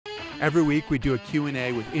Every week we do a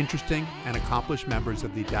Q&A with interesting and accomplished members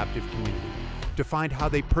of the adaptive community to find how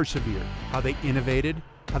they persevered, how they innovated,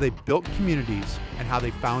 how they built communities, and how they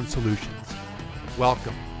found solutions.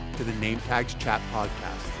 Welcome to the Nametags Chat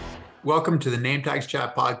Podcast. Welcome to the Nametags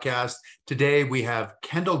Chat Podcast. Today we have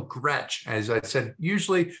Kendall Gretsch. As I said,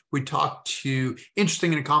 usually we talk to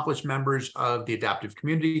interesting and accomplished members of the adaptive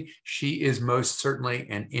community. She is most certainly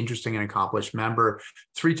an interesting and accomplished member.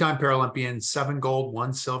 Three-time Paralympian, 7 gold,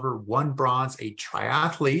 1 silver, 1 bronze, a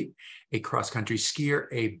triathlete, a cross-country skier,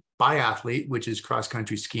 a biathlete, which is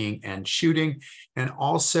cross-country skiing and shooting, and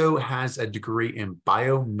also has a degree in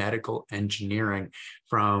biomedical engineering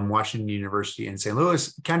from Washington University in St.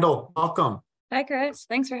 Louis. Kendall, welcome. Hi, Chris.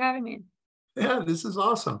 Thanks for having me. Yeah, this is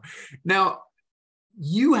awesome. Now,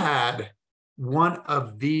 you had one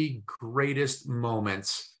of the greatest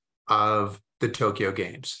moments of the Tokyo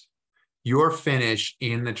Games. Your finish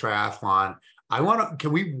in the triathlon.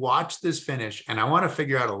 Can we watch this finish? And I want to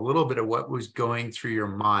figure out a little bit of what was going through your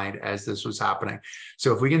mind as this was happening.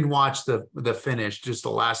 So if we can watch the finish, just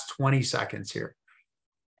the last 20 seconds here.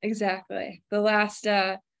 Exactly. The last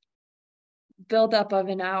buildup of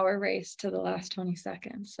an hour race to the last 20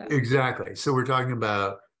 seconds. So. Exactly. So we're talking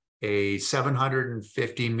about a 750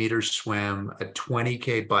 meter swim, a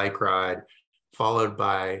 20K bike ride, followed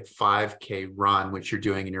by 5K run, which you're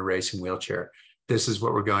doing in your racing wheelchair. This is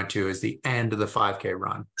what we're going to is the end of the 5K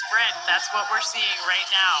run. Sprint, that's what we're seeing right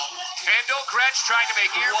now. Kendall Gretsch trying to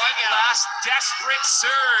make one last desperate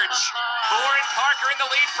surge. Lauren Parker in the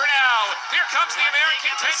lead for now. Here comes the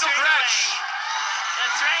American Kendall Gretsch.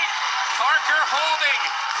 That's right. Parker holding.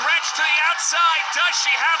 Gretsch to the outside. Does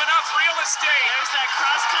she have enough real estate? There's that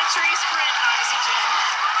cross-country sprint oxygen.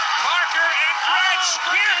 Parker and Gretsch.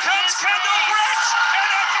 Here comes Kendall Gretsch.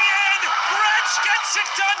 And at the end, Gretsch gets it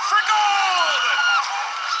done for gold.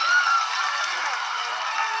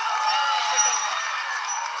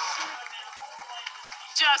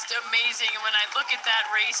 Just amazing. And when I look at that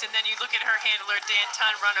race and then you look at her handler,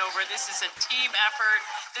 Danton run over, this is a team effort.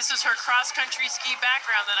 This is her cross-country ski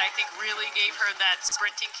background that I think really gave her that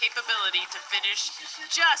sprinting capability to finish,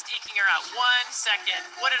 just eking her out 1 second.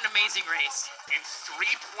 What an amazing race. In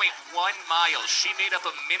 3.1 miles, she made up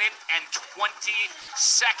 1 minute and 20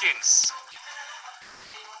 seconds.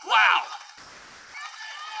 Wow.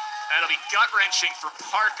 That'll be gut-wrenching for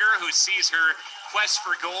Parker, who sees her quest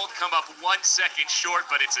for gold come up 1 second short,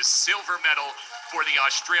 but it's a silver medal for the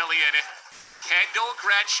Australian. Kendall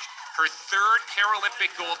Gretsch, her 3rd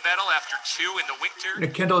Paralympic gold medal after 2 in the winter.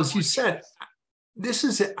 Now, Kendall, as you said, this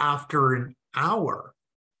is after an hour.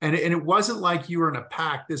 And it wasn't like you were in a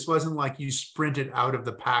pack. This wasn't like you sprinted out of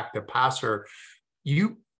the pack to pass her.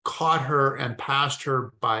 You caught her and passed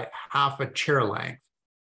her by half a chair length.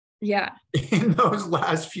 Yeah. In those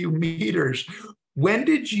last few meters. When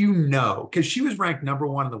did you know? Because she was ranked number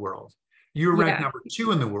 1 in the world. You were ranked number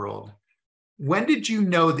 2 in the world. When did you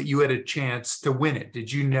know that you had a chance to win it?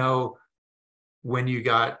 Did you know when you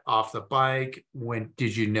got off the bike? When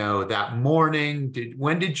did you know that morning?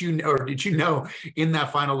 When did you know, or did you know in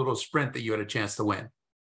that final little sprint that you had a chance to win?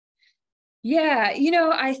 Yeah,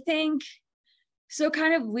 I think so.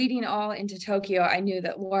 Kind of leading all into Tokyo, I knew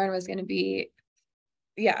that Lauren was going to be,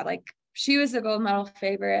 she was the gold medal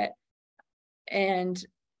favorite. And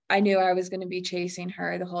I knew I was going to be chasing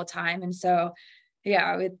her the whole time. And so,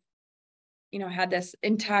 I would, had this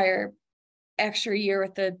entire extra year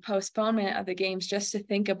with the postponement of the games just to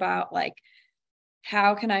think about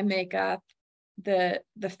how can I make up the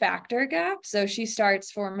factor gap? So she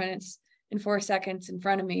starts 4 minutes and 4 seconds in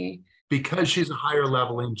front of me. Because she's a higher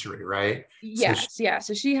level injury, right? Yes.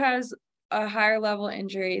 So she has a higher level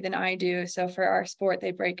injury than I do. So for our sport,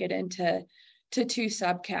 they break it into 2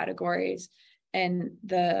 subcategories. And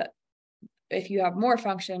if you have more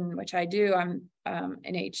function, which I do, I'm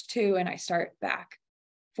in H2 and I start back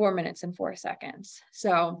 4 minutes and 4 seconds.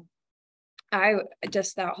 So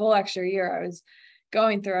that whole extra year I was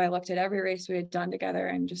going through, I looked at every race we had done together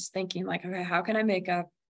and just thinking okay, how can I make up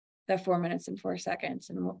that 4 minutes and 4 seconds?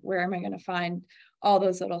 And where am I going to find all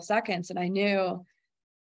those little seconds? And I knew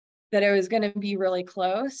that it was going to be really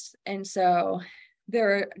close. And so there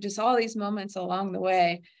were just all these moments along the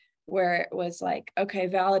way where it was okay,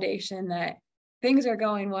 validation that things are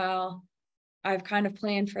going well. I've kind of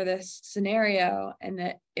planned for this scenario and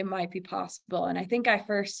that it might be possible. And I think I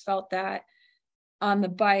first felt that on the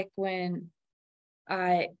bike when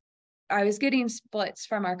I was getting splits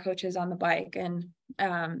from our coaches on the bike. And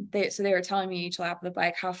they were telling me each lap of the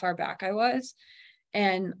bike how far back I was.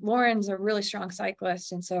 And Lauren's a really strong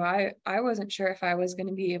cyclist. And so I wasn't sure if I was going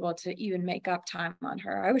to be able to even make up time on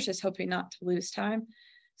her. I was just hoping not to lose time.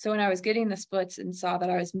 So when I was getting the splits and saw that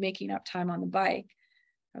I was making up time on the bike,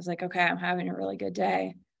 I was like, okay, I'm having a really good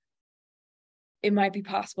day. It might be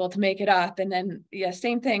possible to make it up. And then, yeah,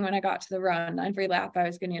 same thing when I got to the run. Every lap I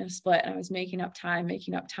was getting a split and I was making up time.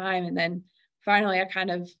 And then finally I kind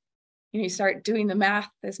of, you start doing the math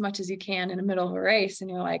as much as you can in the middle of a race. And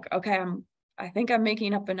you're like, okay, I think I'm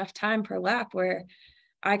making up enough time per lap where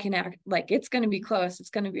I can act like it's going to be close. It's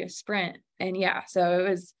going to be a sprint. And yeah, so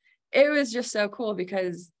it was just so cool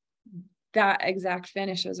because that exact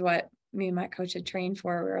finish was what me and my coach had trained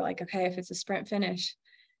for. We were like, okay, if it's a sprint finish,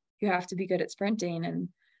 you have to be good at sprinting. And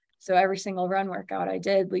so every single run workout I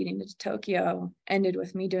did leading to Tokyo ended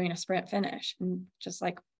with me doing a sprint finish and just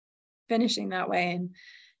like finishing that way and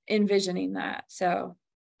envisioning that. So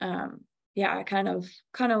yeah, I kind of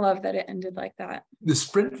love that it ended like that. The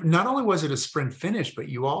sprint, not only was it a sprint finish, but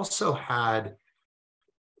you also had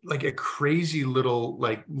like a crazy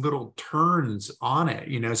little turns on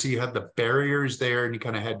it, so you had the barriers there and you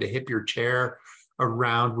kind of had to hip your chair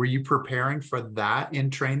around. Were you preparing for that in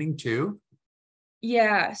training too?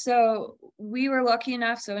 Yeah, so we were lucky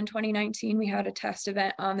enough. So in 2019, we had a test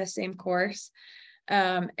event on the same course.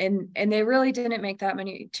 And they really didn't make that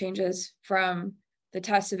many changes from the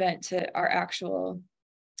test event to our actual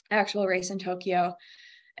race in Tokyo.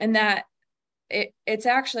 And that it's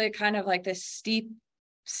actually kind of like this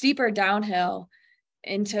steeper downhill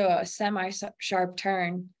into a semi-sharp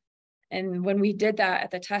turn. And when we did that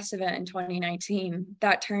at the test event in 2019,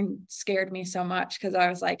 that turn scared me so much because I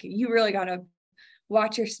was like, you really got to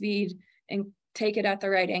watch your speed and take it at the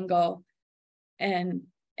right angle. And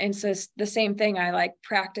so it's the same thing. I like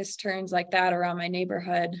practice turns like that around my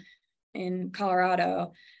neighborhood in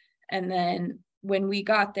Colorado. And then when we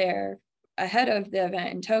got there ahead of the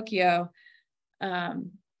event in Tokyo,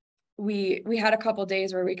 we had a couple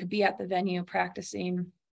days where we could be at the venue practicing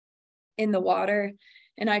in the water.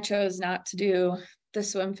 And I chose not to do the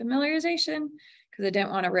swim familiarization because I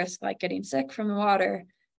didn't want to risk like getting sick from the water.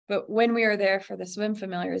 But when we were there for the swim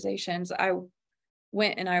familiarizations, I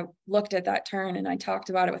went and I looked at that turn and I talked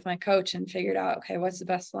about it with my coach and figured out, okay, what's the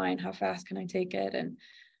best line? How fast can I take it? And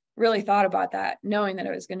really thought about that, knowing that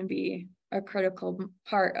it was going to be a critical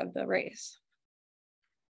part of the race.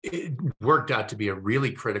 It worked out to be a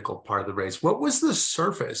really critical part of the race. What was the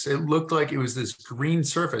surface? It looked like it was this green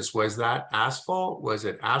surface. Was that asphalt? Was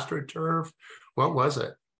it AstroTurf? What was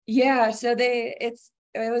it? Yeah, so it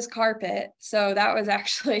was carpet. So that was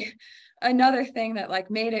actually another thing that like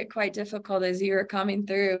made it quite difficult as you were coming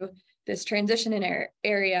through this transition in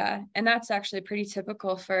area. And that's actually pretty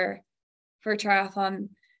typical for triathlon.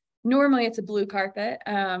 Normally it's a blue carpet,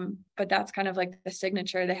 but that's kind of like the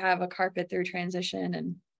signature. They have a carpet through transition.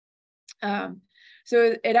 And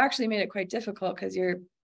so it actually made it quite difficult because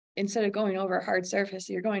instead of going over a hard surface,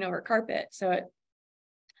 you're going over carpet. So it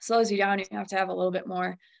slows you down. You have to have a little bit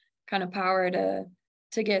more kind of power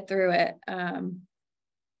to get through it.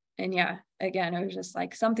 And yeah, again, it was just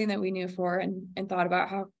like something that we knew for and thought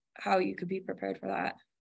about how you could be prepared for that.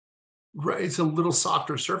 Right. It's a little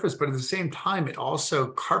softer surface, but at the same time,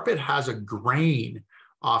 carpet has a grain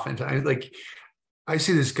oftentimes. Like I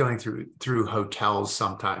see this going through hotels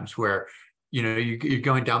sometimes where, you're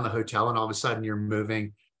going down the hotel and all of a sudden you're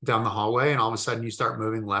moving down the hallway and all of a sudden you start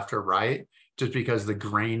moving left or right just because the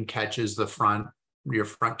grain catches your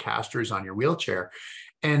front casters on your wheelchair.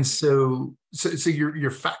 And so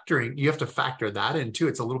you're factoring, you have to factor that in too.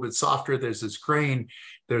 It's a little bit softer. There's this grain,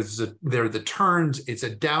 there are the turns, it's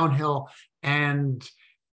a downhill. And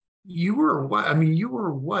you were what? I mean, you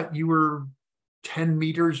were 10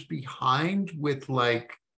 meters behind with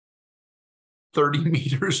like 30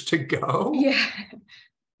 meters to go. Yeah.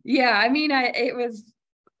 Yeah. I mean, it was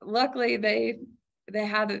luckily they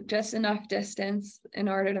had just enough distance in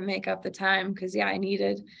order to make up the time. Cause yeah, I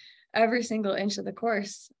needed every single inch of the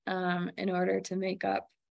course in order to make up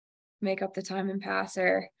the time in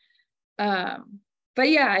Passer. But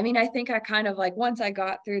yeah, I mean, I think I kind of like once I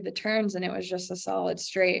got through the turns and it was just a solid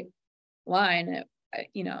straight line, at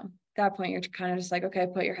that point you're kind of just like, okay,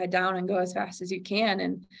 put your head down and go as fast as you can.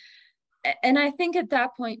 And I think at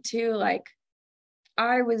that point too, like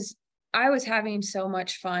I was having so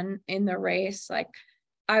much fun in the race. Like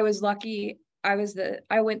I was lucky. I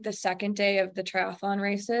went the second day of the triathlon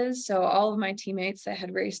races. So all of my teammates that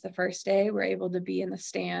had raced the first day were able to be in the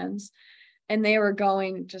stands and they were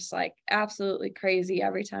going just like absolutely crazy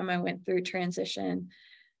every time I went through transition.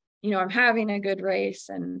 I'm having a good race.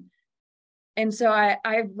 And so I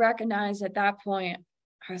recognized at that point,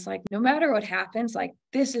 I was like, no matter what happens, like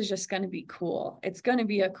this is just going to be cool. It's going to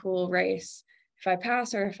be a cool race. If I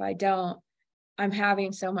pass or if I don't, I'm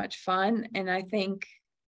having so much fun. And I think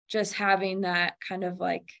just having that kind of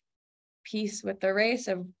like peace with the race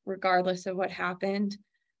of regardless of what happened.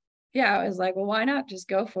 Yeah, I was like, well, why not just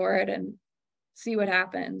go for it and see what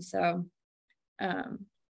happens? So,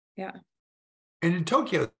 yeah. And in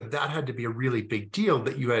Tokyo, that had to be a really big deal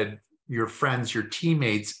that you had your friends, your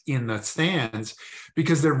teammates in the stands,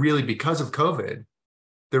 because because of COVID,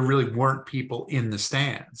 there really weren't people in the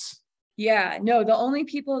stands. Yeah, no, the only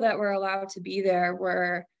people that were allowed to be there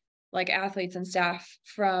were like athletes and staff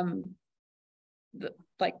from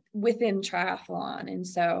like within triathlon. And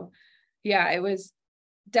so, yeah, it was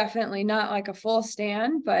definitely not like a full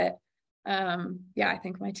stand, but yeah, I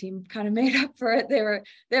think my team kind of made up for it. They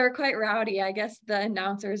were quite rowdy. I guess the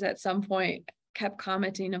announcers at some point kept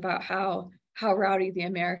commenting about how rowdy the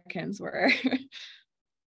Americans were.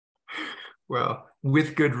 Well,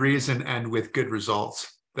 with good reason and with good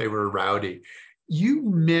results, they were rowdy. You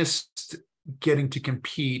missed getting to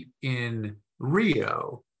compete in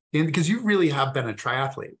Rio because you really have been a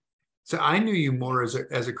triathlete. So I knew you more as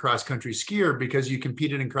a cross-country skier because you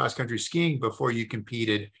competed in cross-country skiing before you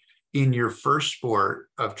competed in your first sport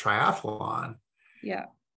of triathlon. Yeah.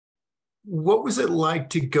 What was it like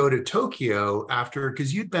to go to Tokyo after,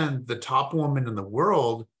 because you'd been the top woman in the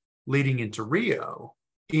world leading into Rio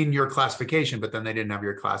in your classification, but then they didn't have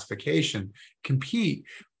your classification compete.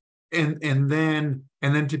 And then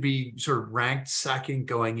to be sort of ranked second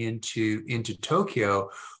going into Tokyo.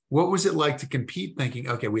 What was it like to compete thinking,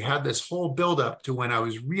 okay, we had this whole buildup to when I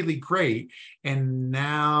was really great, and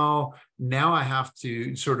now I have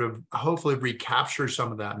to sort of hopefully recapture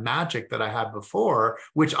some of that magic that I had before,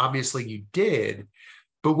 which obviously you did.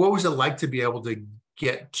 But what was it like to be able to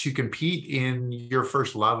get to compete in your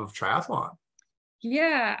first love of triathlon?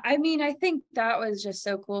 Yeah, I mean, I think that was just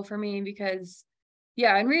so cool for me because,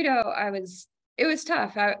 yeah, in Rio, it was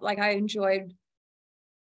tough. I enjoyed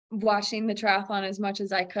watching the triathlon as much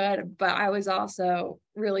as I could, but I was also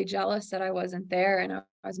really jealous that I wasn't there and I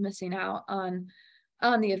was missing out on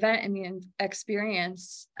the event and the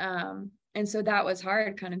experience. And so that was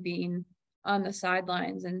hard, kind of being on the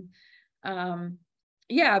sidelines. And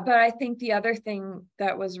yeah, but I think the other thing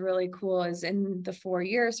that was really cool is in the 4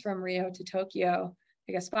 years from Rio to Tokyo,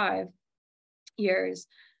 I guess 5 years,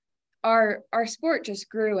 our sport just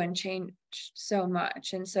grew and changed so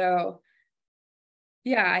much. And so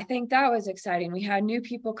yeah, I think that was exciting. We had new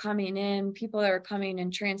people coming in, people that were coming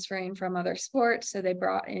and transferring from other sports. So they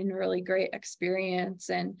brought in really great experience,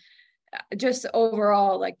 and just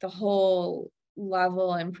overall, like the whole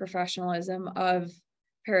level and professionalism of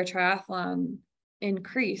paratriathlon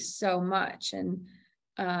increased so much. And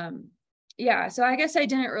yeah, so I guess I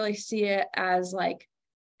didn't really see it as like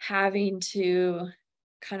having to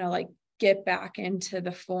kind of like get back into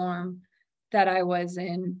the form that I was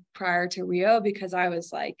in prior to Rio, because I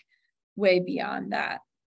was like way beyond that.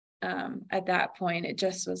 At that point, it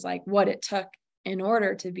just was like what it took in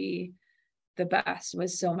order to be the best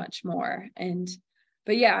was so much more.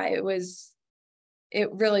 But yeah, it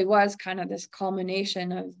really was kind of this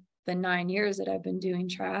culmination of the 9 years that I've been doing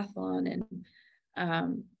triathlon.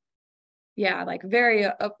 And yeah, like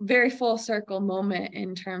a very full circle moment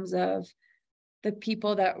in terms of the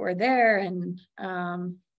people that were there. And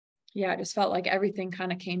yeah, I just felt like everything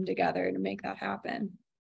kind of came together to make that happen.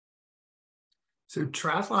 So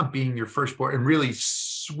triathlon being your first sport, and really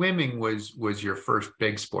swimming was your first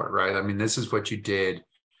big sport, right? I mean, this is what you did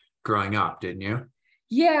growing up, didn't you?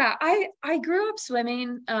 Yeah, I grew up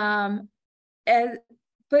swimming, but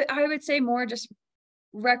I would say more just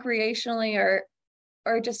recreationally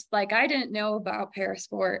or just like I didn't know about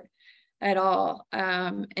parasport at all.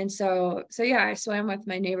 And so yeah, I swam with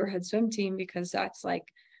my neighborhood swim team because that's like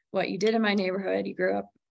what you did in my neighborhood. You grew up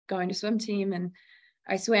going to swim team, and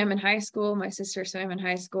I swam in high school. My sister swam in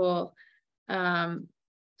high school.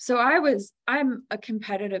 So I'm a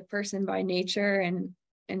competitive person by nature.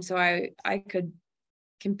 And so I could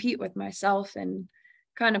compete with myself and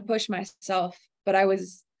kind of push myself, but I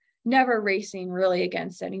was never racing really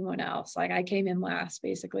against anyone else. Like I came in last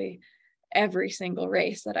basically every single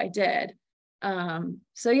race that I did.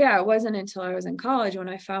 So yeah, it wasn't until I was in college when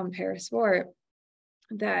I found parasport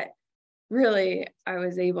that really I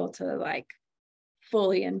was able to like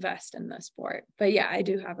fully invest in the sport. But yeah, I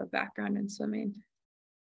do have a background in swimming.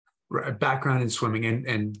 Right, background in swimming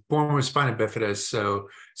and born with spina bifida. So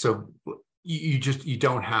you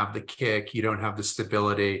don't have the kick, you don't have the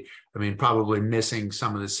stability. I mean, probably missing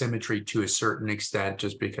some of the symmetry to a certain extent,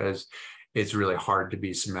 just because it's really hard to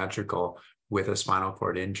be symmetrical with a spinal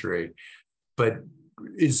cord injury. But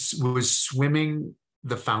was swimming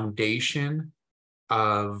the foundation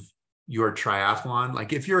of your triathlon?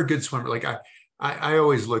 Like if you're a good swimmer, like I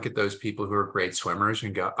always look at those people who are great swimmers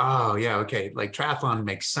and go, oh yeah, okay, like triathlon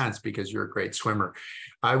makes sense because you're a great swimmer.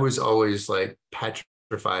 I was always like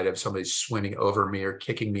petrified of somebody swimming over me or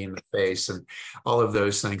kicking me in the face and all of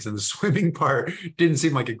those things. And the swimming part didn't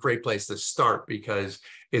seem like a great place to start because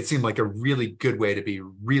it seemed like a really good way to be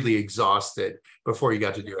really exhausted before you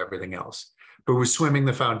got to do everything else. But was swimming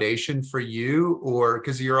the foundation for you? Or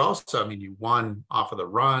because you're also, I mean, you won off of the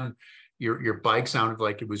run. Your bike sounded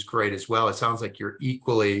like it was great as well. It sounds like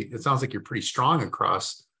it sounds like you're pretty strong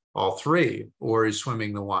across all three, or is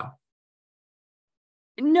swimming the one?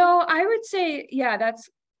 No, I would say, yeah,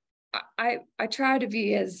 I try to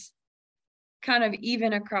be as kind of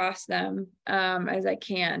even across them as I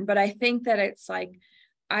can. But I think that it's like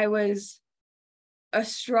I was a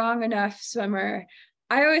strong enough swimmer.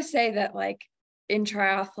 I always say that like in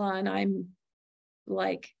triathlon, I'm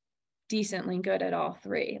like decently good at all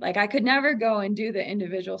three. Like I could never go and do the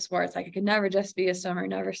individual sports. Like I could never just be a swimmer,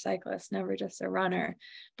 never cyclist, never just a runner,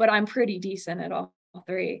 but I'm pretty decent at all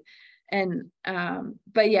three. And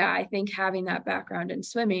but yeah, I think having that background in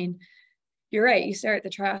swimming, you're right, you start the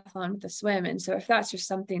triathlon with the swim. And so if that's just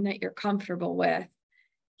something that you're comfortable with,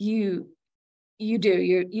 you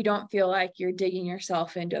don't feel like you're digging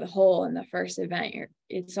yourself into the hole in the first event.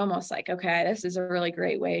 It's almost like, okay, this is a really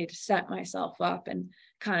great way to set myself up and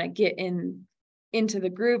kind of get into the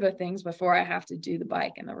groove of things before I have to do the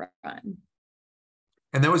bike and the run.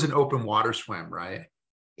 And that was an open water swim, right?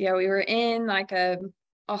 Yeah, we were in like a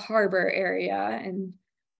harbor area, and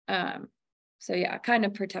so yeah, kind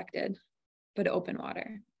of protected, but open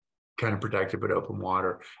water. Kind of protected, but open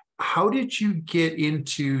water. How did you get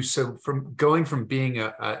into, so from going from being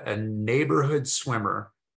a neighborhood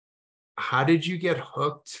swimmer, how did you get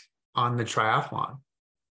hooked on the triathlon?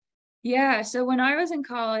 Yeah, so when I was in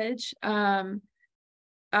college, I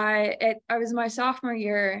was my sophomore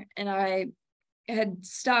year, and I had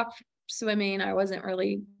stopped swimming. I wasn't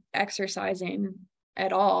really exercising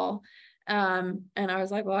at all. And I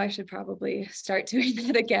was like, well, I should probably start doing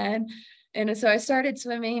that again. And so I started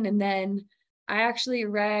swimming, and then I actually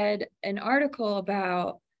read an article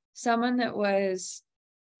about someone that was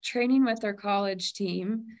training with their college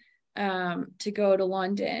team to go to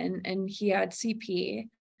London, and he had CP.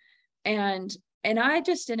 And I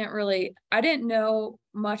just I didn't know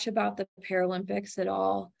much about the Paralympics at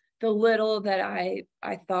all. The little that I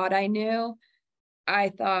thought I knew, I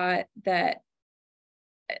thought that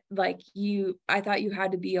I thought you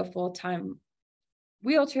had to be a full-time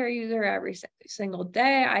wheelchair user every single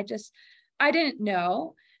day. I didn't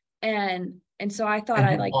know. And so I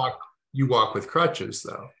thought you walk with crutches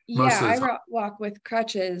though. Yeah, I walk with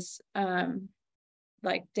crutches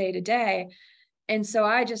like day to day. And so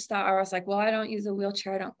I just thought, I was like, well, I don't use a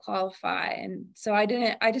wheelchair, I don't qualify. And so I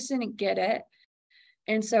just didn't get it.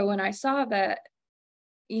 And so when I saw that,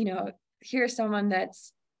 here's someone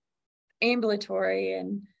that's ambulatory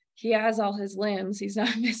and he has all his limbs, he's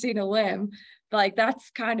not missing a limb, like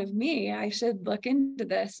that's kind of me, I should look into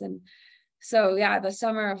this. And so yeah, the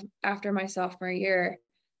summer after my sophomore year,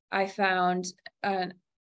 I found an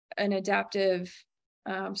adaptive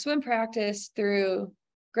swim practice through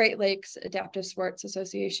Great Lakes Adaptive Sports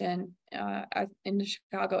Association in the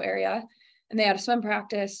Chicago area. And they had a swim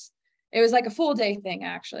practice. It was like a full day thing,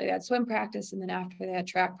 actually. They had swim practice, and then after they had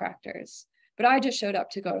track practice. But I just showed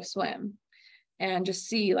up to go to swim and just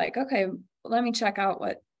see like, okay, let me check out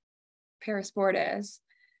what parasport is.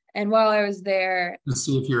 And while I was there, to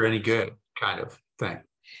see if you're any good kind of thing.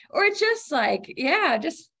 Or just like, yeah,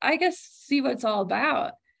 just I guess see what it's all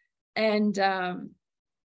about. And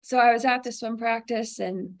so I was at the swim practice,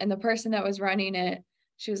 and the person that was running it,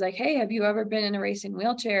 she was like, hey, have you ever been in a racing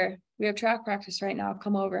wheelchair? We have track practice right now.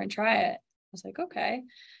 Come over and try it. I was like, okay.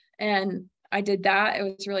 And I did that. It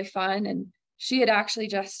was really fun. And she had actually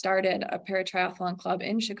just started a paratriathlon club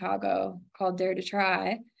in Chicago called Dare to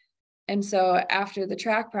Try. And so after the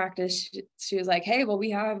track practice, she was like, hey, well,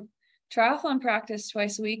 we have triathlon practice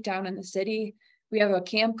twice a week down in the city. We have a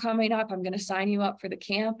camp coming up. I'm going to sign you up for the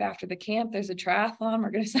camp. After the camp, there's a triathlon.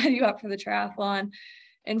 We're going to sign you up for the triathlon.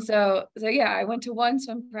 And so yeah, I went to one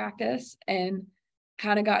swim practice and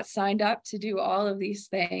kind of got signed up to do all of these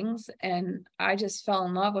things. And I just fell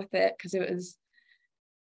in love with it because it was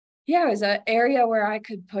an area where I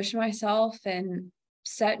could push myself and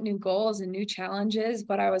set new goals and new challenges,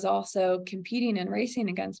 but I was also competing and racing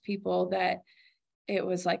against people that it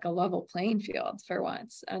was like a level playing field for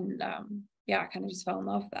once. And I kind of just fell in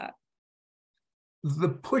love with that. The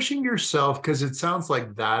pushing yourself, because it sounds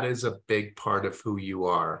like that is a big part of who you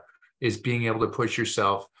are, is being able to push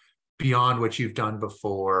yourself beyond what you've done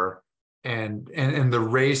before And the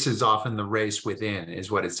race is often the race within,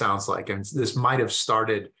 is what it sounds like. And this might have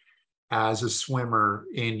started as a swimmer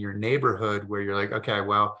in your neighborhood where you're like, okay,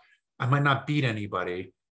 well, I might not beat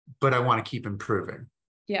anybody, but I want to keep improving.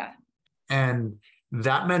 Yeah. And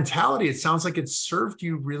that mentality, it sounds like it served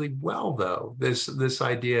you really well, though. This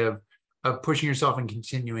idea of pushing yourself and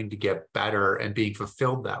continuing to get better and being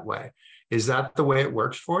fulfilled that way. Is that the way it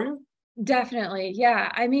works for you? Definitely.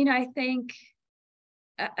 Yeah. I mean, I think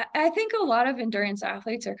a lot of endurance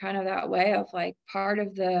athletes are kind of that way, of like, part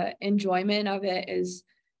of the enjoyment of it is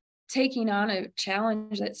taking on a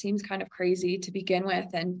challenge that seems kind of crazy to begin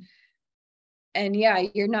with. And yeah,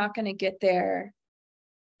 you're not going to get there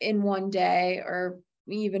in one day or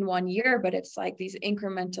even 1 year, but it's like these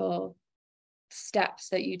incremental steps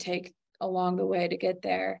that you take along the way to get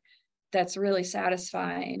there. That's really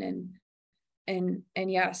satisfying. And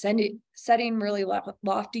yeah, setting really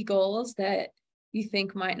lofty goals that you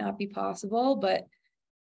think might not be possible, but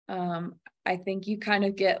I think you kind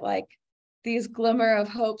of get like these glimmer of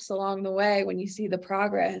hopes along the way when you see the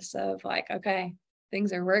progress of like, okay,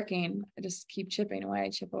 things are working. I just keep chip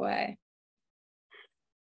away.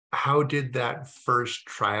 How did that first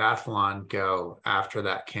triathlon go after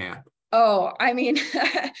that camp? Oh, I mean,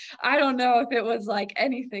 I don't know if it was like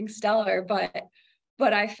anything stellar,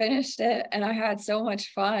 but I finished it and I had so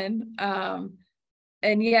much fun.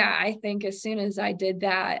 And yeah, I think as soon as I did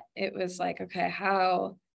that, it was like, okay,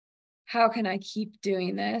 how can I keep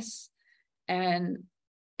doing this? And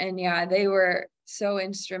yeah, they were so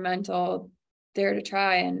instrumental there to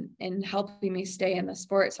try and helping me stay in the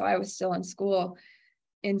sport. So I was still in school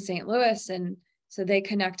in St. Louis, and so they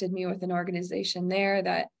connected me with an organization there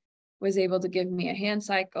that was able to give me a hand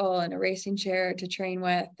cycle and a racing chair to train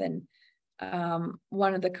with. And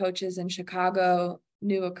one of the coaches in Chicago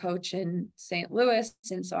knew a coach in St. Louis,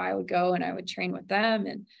 and so I would go and I would train with them.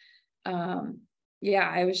 And yeah,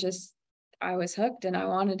 I was hooked and I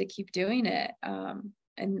wanted to keep doing it.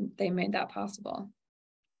 And they made that possible.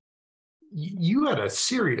 You had a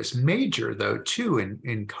serious major, though, too,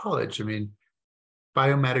 in college. I mean,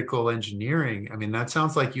 biomedical engineering. I mean, that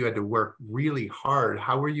sounds like you had to work really hard.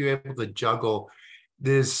 How were you able to juggle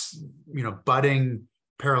this, budding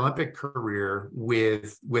Paralympic career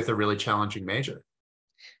with a really challenging major?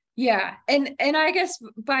 Yeah. And I guess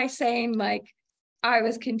by saying like I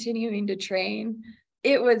was continuing to train,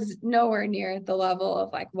 it was nowhere near the level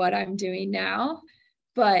of like what I'm doing now,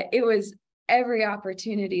 but it was every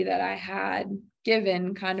opportunity that I had,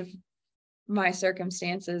 given kind of my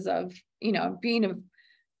circumstances of, being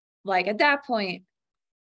like at that point,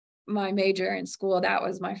 my major in school, that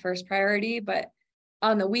was my first priority. But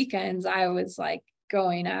on the weekends, I was like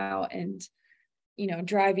going out and,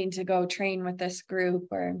 driving to go train with this group,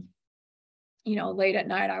 or, late at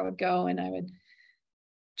night I would go and I would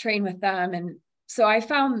train with them. And so I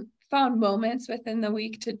found moments within the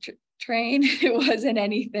week to train. It wasn't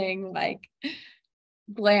anything like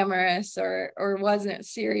glamorous or wasn't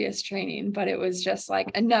serious training, but it was just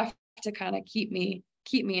like enough to kind of keep me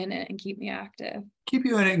in it and keep me active. Keep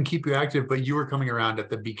you in it and keep you active, but you were coming around at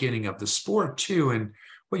the beginning of the sport too. And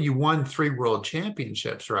you won 3 world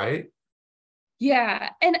championships, right? Yeah.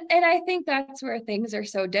 And I think that's where things are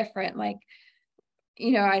so different. Like,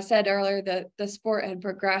 I said earlier that the sport had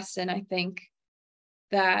progressed, and I think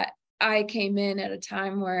that I came in at a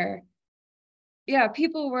time where, yeah,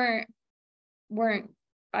 people weren't,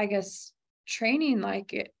 I guess, training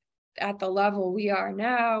like it at the level we are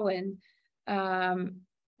now. And,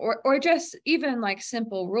 or just even like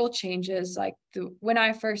simple rule changes. Like when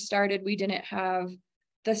I first started, we didn't have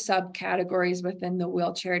the subcategories within the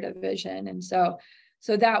wheelchair division. And so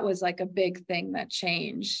that was like a big thing that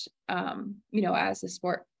changed, as the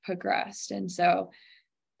sport progressed. And so,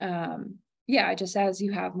 yeah, just as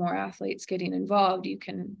you have more athletes getting involved, you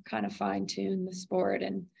can kind of fine tune the sport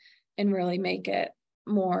and really make it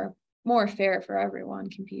more fair for everyone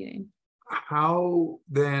competing. How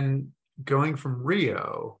then, going from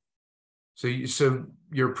Rio, so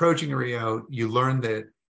you're approaching Rio, you learn that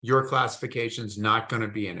your classification's not going to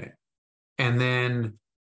be in it. And then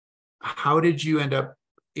how did you end up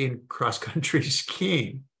in cross-country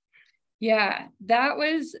skiing? Yeah, that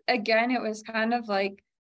was, again, it was kind of like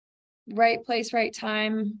right place, right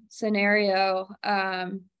time scenario.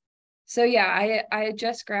 So yeah, I had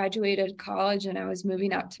just graduated college and I was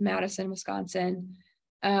moving up to Madison, Wisconsin.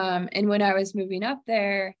 And when I was moving up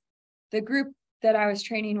there, the group that I was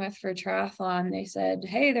training with for triathlon, they said,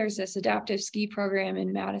 hey, there's this adaptive ski program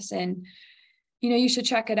in Madison. You should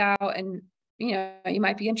check it out, and, you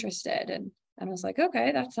might be interested. And I was like,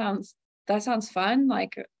 okay, that sounds fun.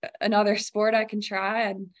 Like another sport I can try,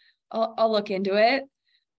 and I'll look into it.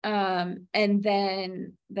 And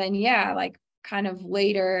then yeah, like kind of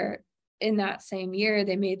later in that same year,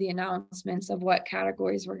 they made the announcements of what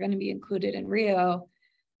categories were going to be included in Rio,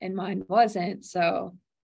 and mine wasn't. So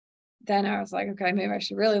then I was like, okay, maybe I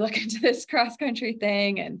should really look into this cross country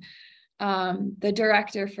thing. And the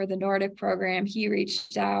director for the Nordic program, he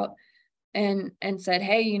reached out and said,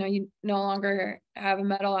 hey, you know, you no longer have a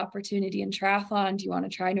medal opportunity in triathlon. Do you want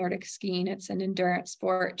to try Nordic skiing? It's an endurance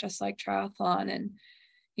sport, just like triathlon. And,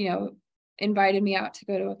 you know, invited me out to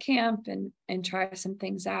go to a camp and try some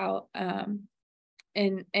things out.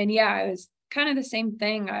 And yeah, it was kind of the same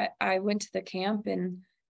thing. I went to the camp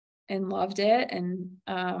and loved it, and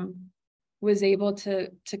was able to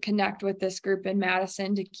connect with this group in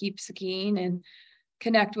Madison to keep skiing, and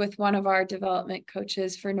connect with one of our development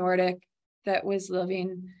coaches for Nordic that was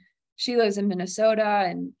she lives in Minnesota,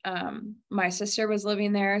 and my sister was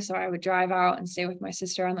living there. So I would drive out and stay with my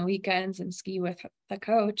sister on the weekends and ski with the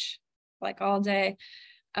coach like all day.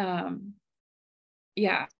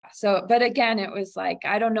 Yeah. So, but again, it was like,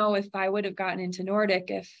 I don't know if I would have gotten into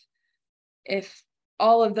Nordic if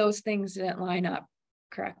all of those things didn't line up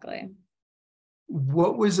correctly.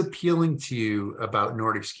 What was appealing to you about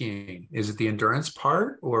Nordic skiing? Is it the endurance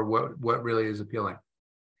part, or what really is appealing?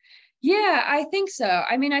 Yeah, I think so.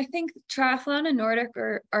 I mean, I think triathlon and Nordic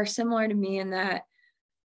are similar to me in that,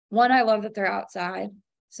 one, I love that they're outside.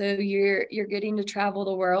 So you're getting to travel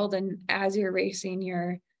the world, and as you're racing,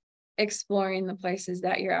 you're exploring the places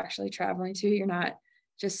that you're actually traveling to. You're not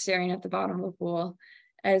just staring at the bottom of the pool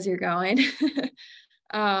as you're going.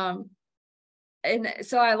 And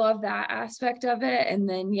so I love that aspect of it. And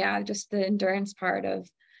then, yeah, just the endurance part of,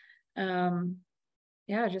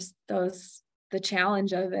 just the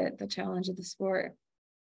challenge of it, the challenge of the sport.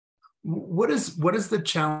 What does the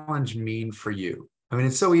challenge mean for you? I mean,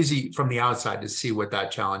 it's so easy from the outside to see what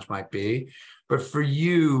that challenge might be, but for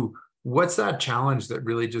you, what's that challenge that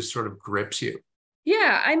really just sort of grips you?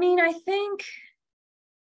 Yeah, I mean, I think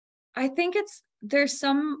there's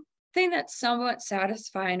something that's somewhat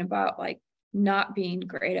satisfying about like not being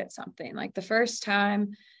great at something. Like the first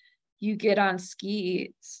time you get on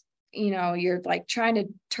skis, you know, you're like trying to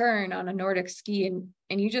turn on a Nordic ski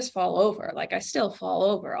and you just fall over. Like I still fall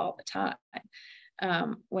over all the time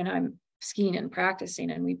when I'm skiing and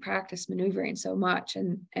practicing, and we practice maneuvering so much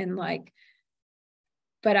and like,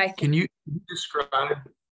 but I think. Can you describe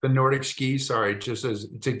the Nordic ski? Sorry, just as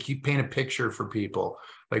to paint a picture for people,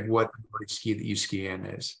 like what the Nordic ski that you ski in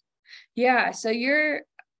is. Yeah, so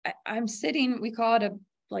I'm sitting, we call it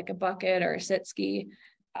a bucket or a sit ski.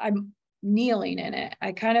 I'm kneeling in it.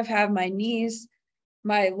 I kind of have my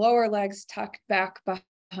lower legs tucked back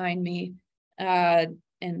behind me, and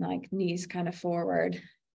like knees kind of forward.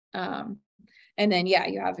 And then, yeah,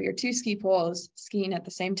 you have your two ski poles skiing at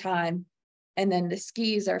the same time. And then the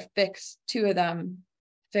skis are fixed, two of them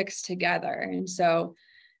fixed together. And so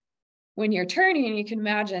when you're turning, you can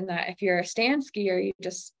imagine that if you're a stand skier, you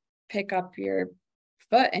just pick up your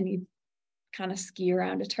foot and you kind of ski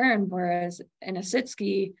around a turn. Whereas in a sit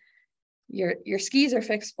ski, your skis are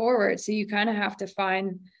fixed forward. So you kind of have to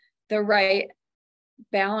find the right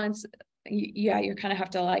balance. You kind of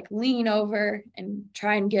have to like lean over and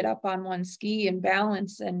try and get up on one ski and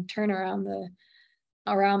balance and turn around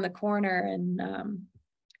the corner. And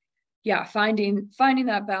finding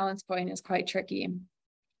that balance point is quite tricky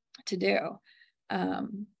to do.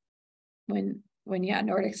 When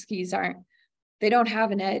Nordic skis they don't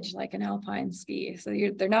have an edge like an alpine ski. So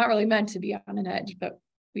they're not really meant to be on an edge, but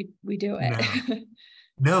we do it.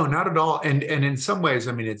 No, not at all. And in some ways,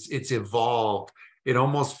 I mean, it's evolved. It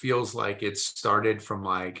almost feels like it started from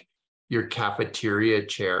like your cafeteria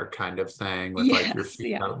chair kind of thing with like your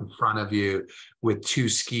feet out in front of you with two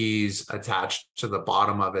skis attached to the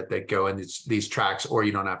bottom of it that go in these tracks, or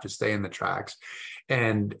you don't have to stay in the tracks.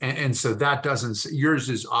 And so that yours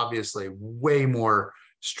is obviously way more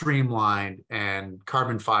streamlined and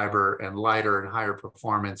carbon fiber and lighter and higher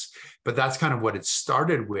performance, but that's kind of what it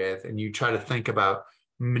started with. And you try to think about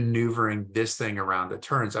maneuvering this thing around the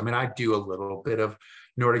turns. I mean, I do a little bit of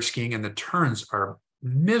Nordic skiing and the turns are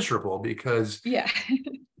miserable because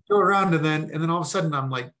go around and then all of a sudden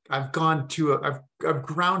I'm like, I've ground to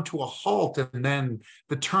a halt, and then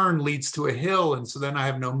the turn leads to a hill. And so then I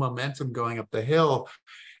have no momentum going up the hill.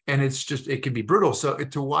 And it can be brutal. So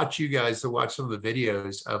to watch some of the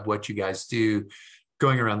videos of what you guys do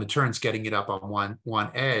going around the turns, getting it up on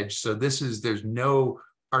one edge. So there's no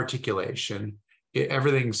articulation.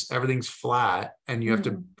 Everything's flat, and you have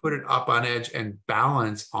to put it up on edge and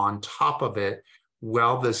balance on top of it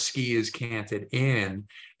while the ski is canted in.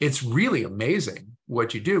 It's really amazing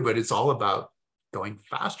what you do, but it's all about going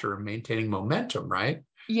faster and maintaining momentum, right?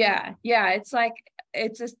 Yeah. It's like,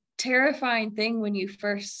 it's a terrifying thing when you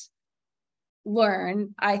first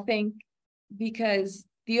learn, I think, because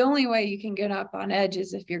the only way you can get up on edge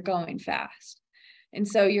is if you're going fast. And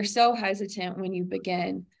so you're so hesitant when you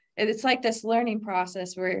begin. It's like this learning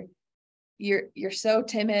process where you're so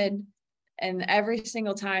timid, and every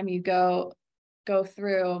single time you go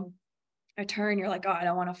through a turn, you're like, oh, I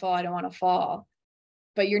don't want to fall.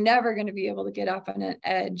 But you're never going to be able to get up on an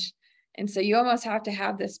edge. And so you almost have to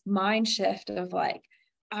have this mind shift of like,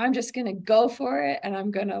 I'm just going to go for it, and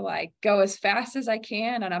I'm going to like go as fast as I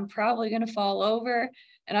can, and I'm probably going to fall over,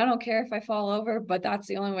 and I don't care if I fall over, but that's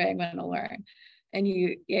the only way I'm going to learn. And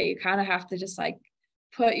you kind of have to just like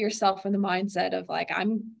put yourself in the mindset of like,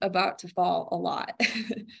 I'm about to fall a lot.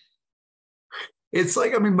 It's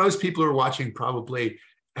like, I mean, most people who are watching probably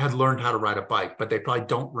had learned how to ride a bike, but they probably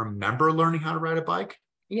don't remember learning how to ride a bike.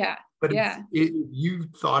 Yeah. But Yeah. if you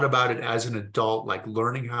thought about it as an adult, like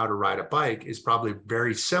learning how to ride a bike is probably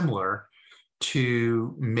very similar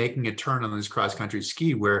to making a turn on this cross-country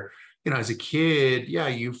ski where, you know, as a kid, yeah,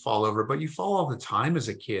 you fall over, but you fall all the time as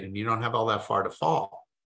a kid and you don't have all that far to fall.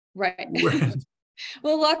 Right.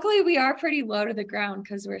 Well, luckily we are pretty low to the ground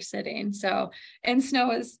because we're sitting. So, and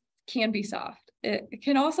snow can be soft. It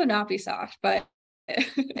can also not be soft, but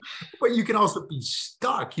but you can also be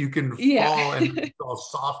stuck. You can fall and fall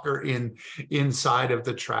softer inside of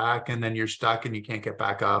the track, and then you're stuck and you can't get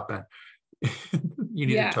back up, and you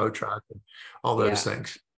need a tow truck and all those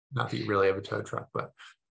things. Not that you really have a tow truck, but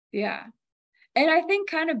yeah. And I think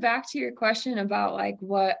kind of back to your question about like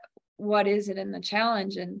what is it in the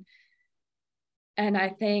challenge, and I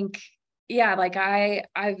think like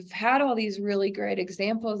I've had all these really great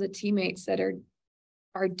examples of teammates that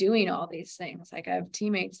are doing all these things. Like I have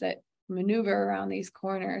teammates that maneuver around these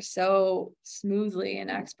corners so smoothly and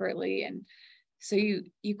expertly. And so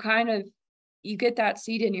you kind of, you get that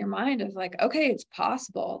seed in your mind of like, okay, it's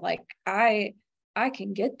possible. Like I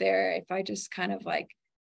can get there if I just kind of like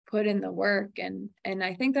put in the work. And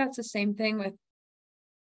I think that's the same thing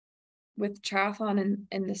with triathlon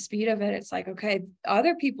and the speed of it. It's like, okay,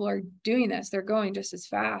 other people are doing this. They're going just as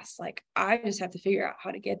fast. Like I just have to figure out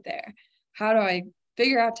how to get there. How do I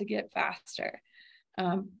figure out to get faster?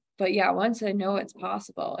 But yeah, once I know it's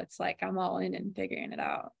possible, it's like I'm all in and figuring it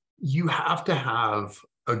out. You have to have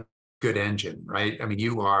a good engine, right? I mean,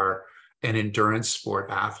 you are an endurance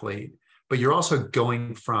sport athlete, but you're also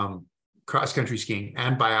going from cross-country skiing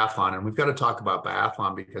and biathlon. And we've got to talk about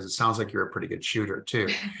biathlon because it sounds like you're a pretty good shooter too.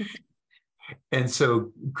 And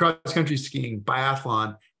so cross-country skiing,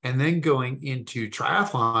 biathlon, and then going into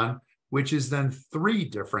triathlon, which is then 3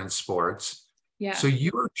 different sports. Yeah. So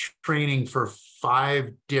you're training for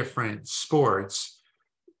 5 different sports,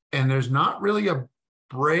 and there's not really a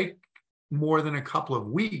break more than a couple of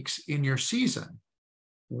weeks in your season.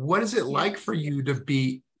 What is it like for you to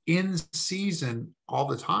be in season all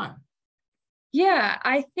the time? Yeah,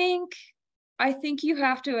 I think you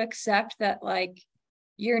have to accept that like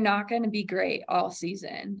you're not going to be great all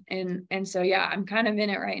season. And so yeah, I'm kind of in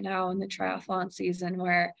it right now in the triathlon season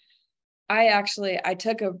where I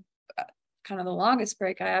took a kind of the longest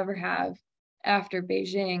break I ever have after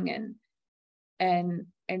Beijing, and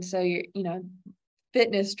so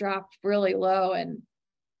fitness dropped really low,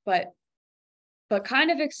 but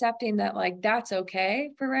kind of accepting that like that's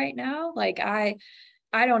okay for right now. Like I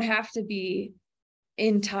don't have to be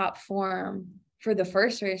in top form for the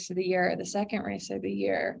first race of the year or the second race of the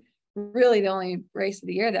year. Really the only race of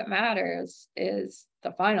the year that matters is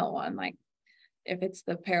the final one. Like if it's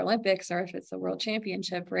the Paralympics or if it's the World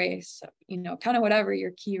Championship race, kind of whatever your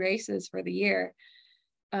key races for the year.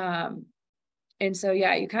 And so,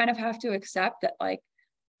 yeah, you kind of have to accept that like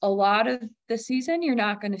a lot of the season, you're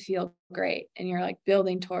not going to feel great, and you're like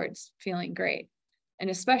building towards feeling great. And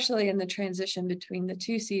especially in the transition between the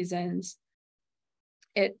 2 seasons,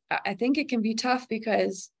 I think it can be tough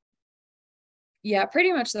because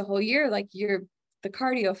pretty much the whole year, like the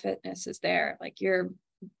cardio fitness is there. Like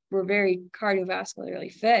we're very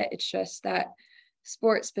cardiovascularly fit. It's just that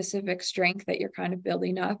sport specific strength that you're kind of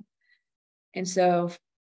building up. And so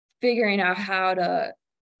figuring out how to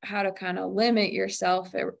kind of limit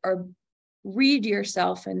yourself or read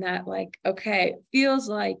yourself in that, like, okay, it feels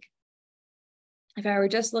like if I were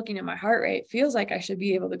just looking at my heart rate, it feels like I should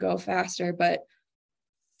be able to go faster, but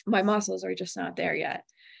my muscles are just not there yet.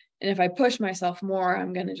 And if I push myself more,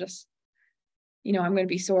 I'm going to just, I'm going to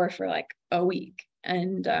be sore for like a week.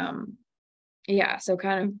 And so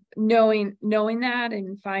kind of knowing that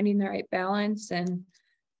and finding the right balance. And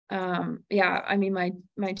I mean,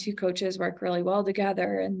 my 2 coaches work really well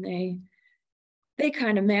together, and they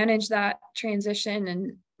kind of manage that transition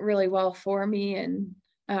and really well for me. And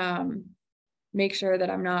make sure that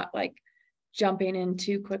I'm not like jumping in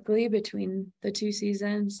too quickly between the two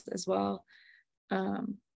seasons as well.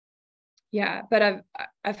 Yeah, but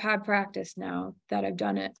I've had practice now that I've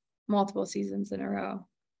done it multiple seasons in a row.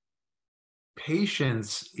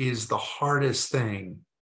 Patience is the hardest thing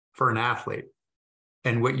for an athlete.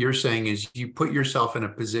 And what you're saying is you put yourself in a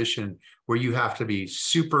position where you have to be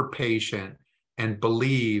super patient and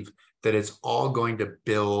believe that it's all going to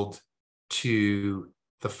build to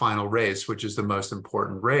the final race, which is the most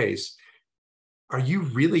important race. Are you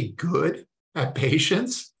really good at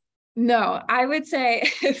patience? No, I would say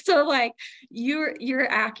so. Like you're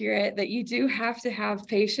accurate that you do have to have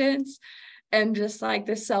patience and just like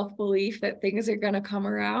the self-belief that things are going to come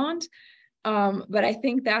around. But I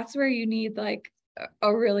think that's where you need like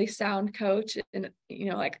a really sound coach and, you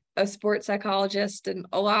know, like a sports psychologist and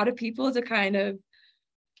a lot of people to kind of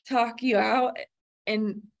talk you out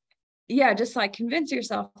and yeah, just like convince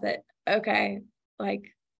yourself that, okay,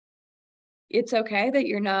 like it's okay that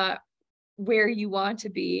you're not where you want to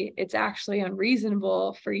be. It's actually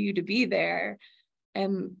unreasonable for you to be there.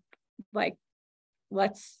 And like,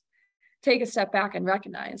 let's take a step back and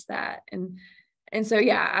recognize that. And so,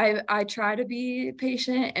 yeah, I try to be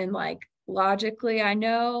patient and like logically, I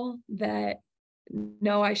know that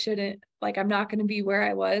no, I shouldn't, like, I'm not going to be where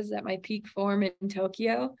I was at my peak form in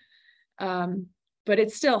Tokyo. But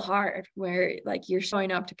it's still hard where like you're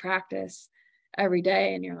showing up to practice every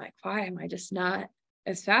day and you're like, why am I just not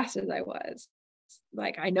as fast as I was?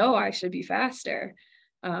 Like, I know I should be faster.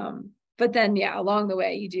 But then, yeah, along the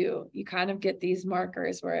way, you kind of get these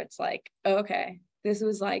markers where it's like, okay, this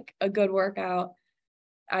was like a good workout.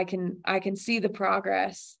 I can see the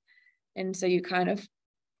progress. And so you kind of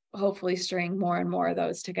hopefully string more and more of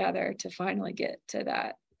those together to finally get to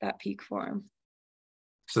that peak form.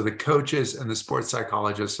 So the coaches and the sports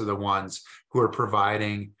psychologists are the ones who are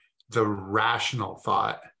providing the rational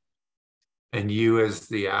thought. And you as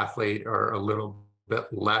the athlete are a little bit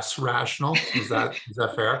less rational. Is that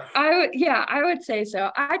I would say so.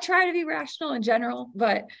 I try to be rational in general,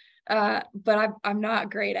 but I'm not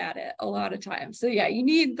great at it a lot of times. So yeah, you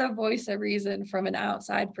need the voice of reason from an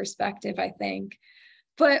outside perspective, I think.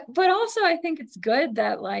 But also I think it's good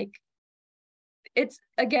that like it's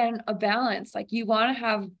again a balance. Like you want to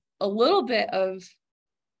have a little bit of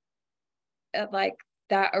like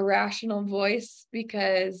that irrational voice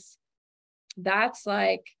because that's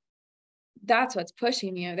what's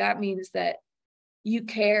pushing you. That means that you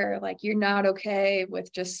care, like you're not okay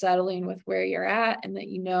with just settling with where you're at and that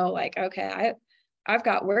you know like okay, I've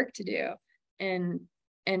got work to do. And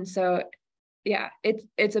so yeah,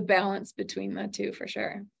 it's a balance between the two for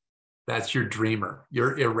sure. That's your dreamer.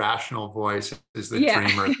 Your irrational voice is the Yeah.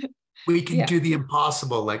 dreamer. We can Yeah. do the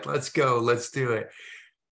impossible. Like, let's go, let's do it.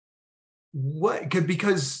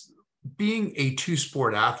 Because being a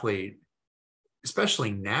two-sport athlete,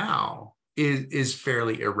 especially now, is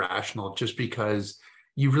fairly irrational just because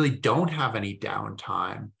you really don't have any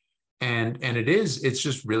downtime. And it's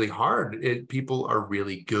just really hard. People are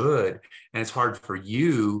really good and it's hard for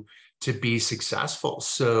you to be successful.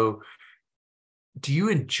 So do you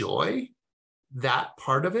enjoy that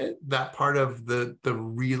part of it, that part of the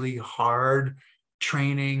really hard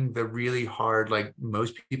training, the really hard, like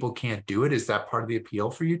most people can't do it? Is that part of the appeal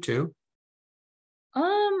for you too?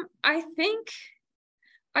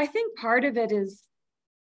 I think part of it is,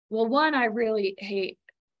 well, one, I really hate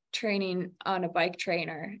training on a bike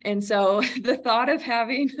trainer. And so the thought of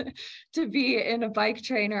having to be in a bike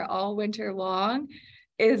trainer all winter long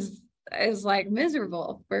is like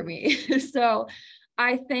miserable for me. So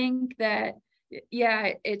I think that,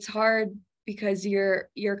 yeah, it's hard because you're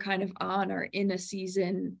kind of on or in a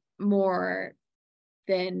season more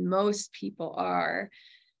than most people are.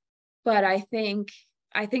 But I think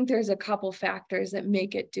there's a couple factors that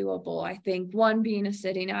make it doable. I think one, being a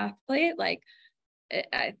sitting athlete, like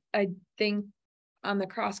I think on the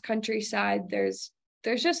cross country side, there's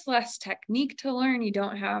just less technique to learn. You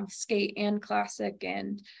don't have skate and classic,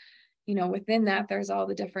 and you know, within that there's all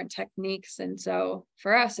the different techniques. And so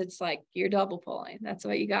for us, it's like you're double pulling. That's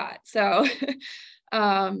what you got. So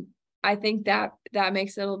I think that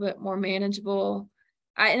makes it a little bit more manageable.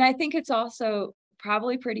 And I think it's also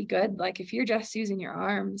probably pretty good. Like if you're just using your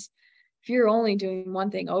arms, if you're only doing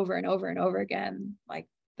one thing over and over and over again, like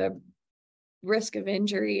the risk of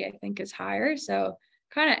injury, I think, is higher. So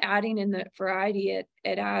kind of adding in the variety, it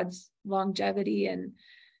adds longevity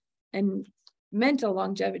and mental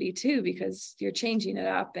longevity too, because you're changing it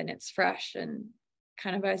up and it's fresh. And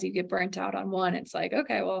kind of as you get burnt out on one, it's like,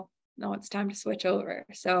 okay, well, no, it's time to switch over.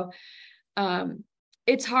 So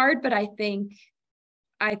it's hard, but I think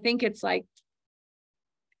it's like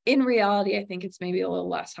in reality, I think it's maybe a little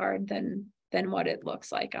less hard than what it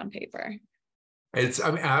looks like on paper. I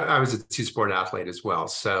mean, I was a two-sport athlete as well,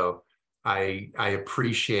 so I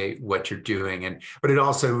appreciate what you're doing, but it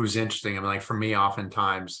also was interesting. I mean, like for me,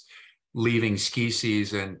 oftentimes leaving ski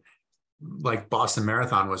season, like Boston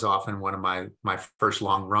Marathon was often one of my first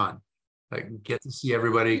long run. Like get to see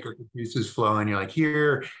everybody, get the juices flowing. You're like,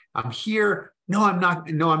 I'm here. No, I'm not.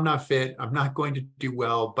 No, I'm not fit. I'm not going to do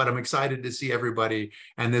well, but I'm excited to see everybody.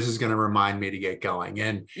 And this is going to remind me to get going.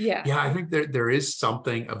 And Yeah, I think there is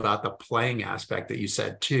something about the playing aspect that you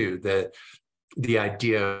said too, that the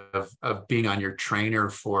idea of being on your trainer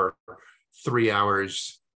for 3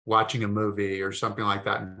 hours, watching a movie or something like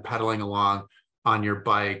that, and pedaling along on your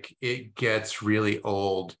bike, it gets really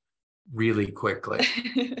old really quickly.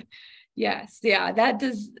 yes, yeah,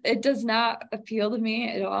 it does not appeal to me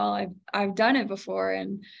at all. I've done it before,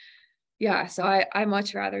 and yeah, so I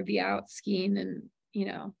much rather be out skiing and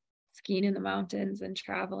skiing in the mountains and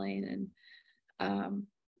traveling, and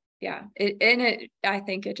yeah, I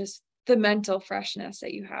think it just, the mental freshness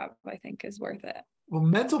that you have, I think, is worth it. Well,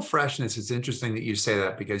 mental freshness, it's interesting that you say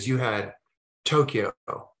that, because you had Tokyo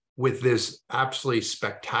with this absolutely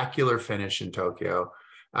spectacular finish in Tokyo,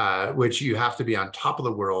 which you have to be on top of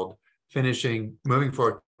the world, finishing, moving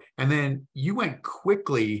forward. And then you went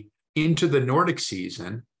quickly into the Nordic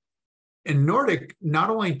season. In Nordic, not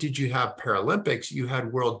only did you have Paralympics, you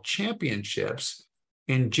had World Championships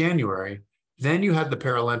in January. Then you had the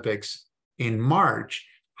Paralympics in March.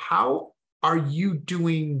 How are you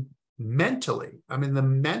doing mentally? I mean, the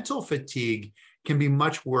mental fatigue can be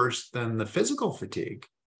much worse than the physical fatigue.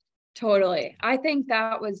 Totally. I think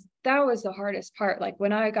that was the hardest part. Like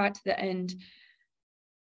when I got to the end,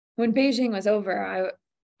 when Beijing was over,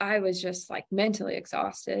 I was just like mentally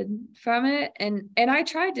exhausted from it. And I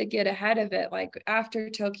tried to get ahead of it. Like after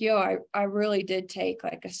Tokyo, I really did take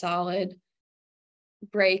like a solid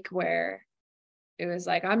break where it was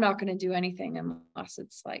like, I'm not going to do anything unless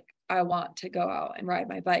it's like, I want to go out and ride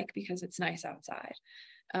my bike because it's nice outside.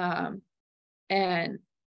 And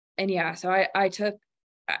yeah, so I took,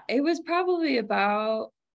 it was probably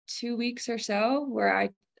about 2 weeks or so where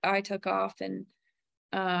I took off, and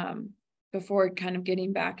before kind of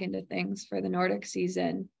getting back into things for the Nordic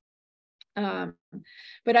season. But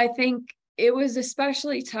I think it was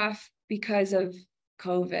especially tough because of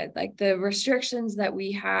COVID, like the restrictions that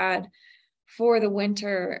we had for the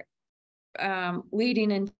winter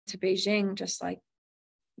leading into Beijing, just like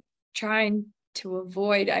trying to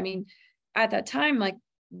avoid, I mean, at that time, like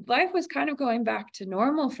life was kind of going back to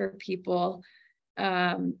normal for people,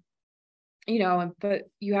 but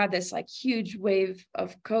you had this like huge wave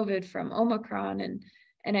of COVID from Omicron,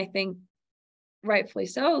 and I think rightfully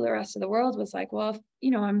so, the rest of the world was like, well, if,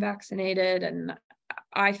 I'm vaccinated and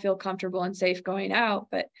I feel comfortable and safe going out,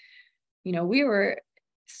 but we were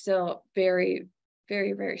still very,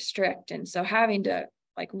 very, very strict, and so having to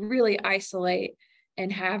like really isolate and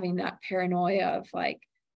having that paranoia of like,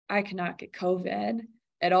 I cannot get COVID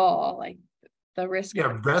at all, like the risk.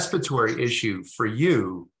 Yeah, respiratory issue for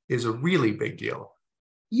you is a really big deal.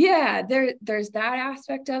 Yeah, there's that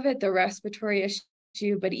aspect of it, the respiratory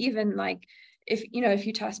issue, but even like if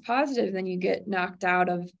you test positive, then you get knocked out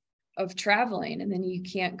of traveling, and then you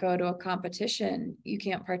can't go to a competition, you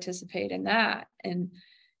can't participate in that, and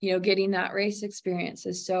getting that race experience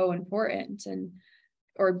is so important,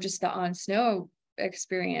 or just the on snow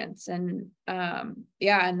experience. And and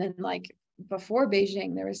then like before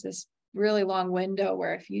Beijing, there was this really long window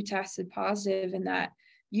where if you tested positive and that,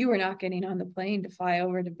 you were not getting on the plane to fly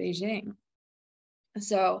over to Beijing.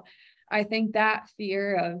 So I think that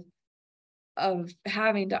fear of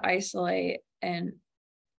having to isolate and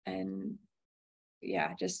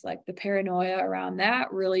yeah, just like the paranoia around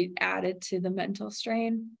that really added to the mental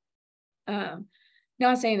strain.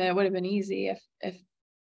 Not saying that it would have been easy if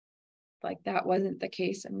like that wasn't the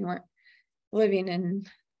case and we weren't living in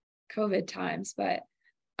COVID times, but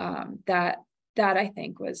that I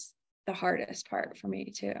think was the hardest part for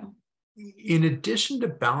me too. In addition to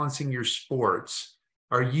balancing your sports,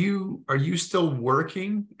 are you still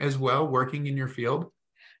working as well, working in your field?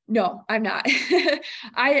 No, I'm not.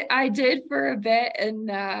 I did for a bit,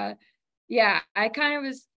 and I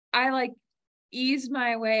like eased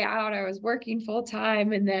my way out. I was working full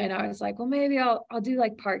time, and then I was like, well, maybe I'll do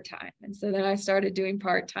like part time. And so then I started doing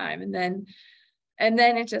part time, and then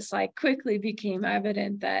it just like quickly became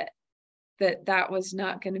evident that was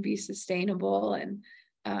not going to be sustainable. And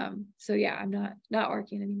so yeah, I'm not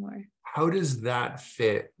working anymore. How does that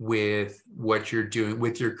fit with what you're doing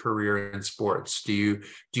with your career in sports? Do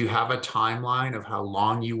you have a timeline of how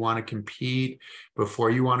long you want to compete before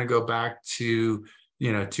you want to go back to,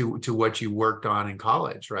 to what you worked on in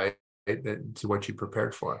college, right? To what you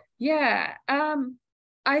prepared for. Yeah.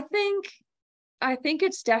 I think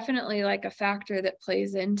it's definitely like a factor that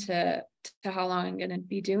plays into how long I'm going to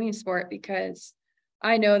be doing sport, because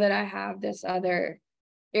I know that I have this other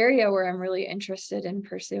area where I'm really interested in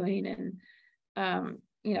pursuing and,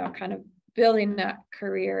 kind of building that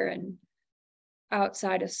career and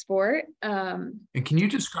outside of sport. And can you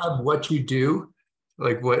describe what you do,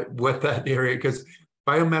 like what that area, because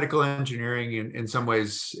biomedical engineering in some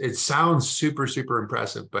ways, it sounds super, super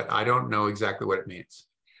impressive, but I don't know exactly what it means.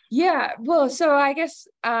 Yeah, well, so I guess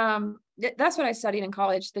that's what I studied in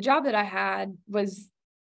college. The job that I had was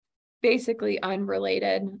basically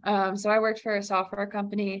unrelated. So I worked for a software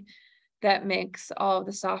company that makes all of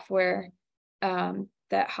the software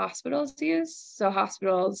that hospitals use. So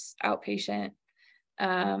hospitals, outpatient.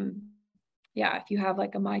 If you have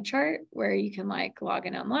like a My Chart where you can like log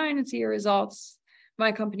in online and see your results,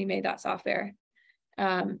 my company made that software.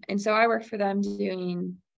 And so I worked for them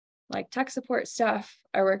doing like tech support stuff.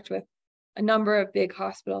 I worked with a number of big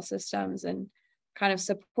hospital systems and kind of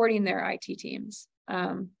supporting their IT teams.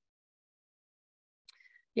 So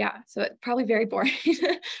it's probably very boring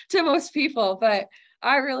to most people, but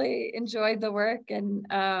I really enjoyed the work and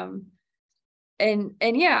I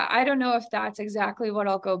don't know if that's exactly what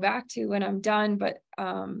I'll go back to when I'm done, but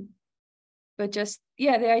just,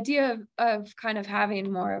 the idea of kind of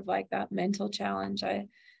having more of like that mental challenge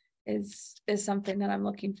is something that I'm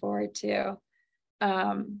looking forward to.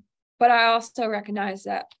 But I also recognize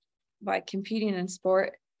that by competing in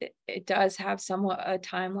sport, it does have somewhat a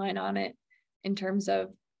timeline on it in terms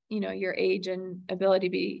of, your age and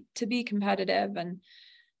ability to be competitive. And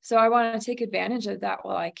so I want to take advantage of that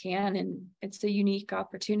while I can. And it's a unique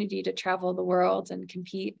opportunity to travel the world and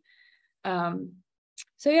compete.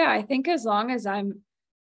 I think as long as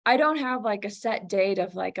I don't have like a set date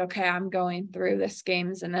of like, okay, I'm going through this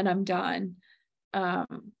games and then I'm done.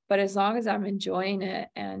 But as long as I'm enjoying it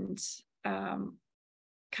and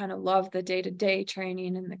kind of love the day-to-day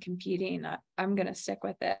training and the competing, I'm going to stick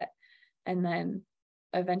with it and then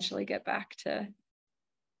eventually get back to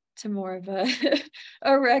more of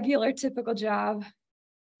a regular, typical job.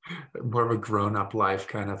 More of a grown-up life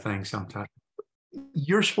kind of thing sometimes.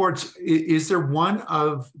 Your sports, is there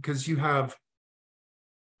because you have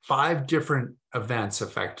 5 different events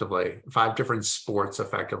effectively, 5 different sports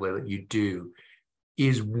effectively that you do.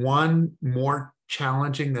 Is one more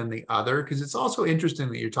challenging than the other? Because it's also interesting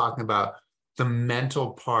that you're talking about the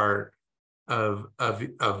mental part of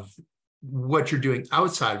what you're doing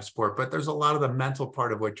outside of sport, but there's a lot of the mental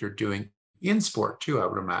part of what you're doing in sport too, I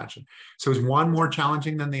would imagine. So is one more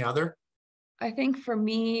challenging than the other? I think for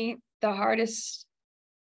me, the hardest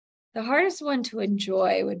one to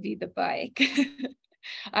enjoy would be the bike.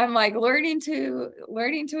 I'm like learning to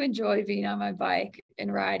enjoy being on my bike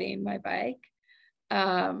and riding my bike.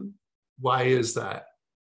 Why is that?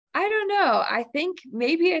 I don't know. I think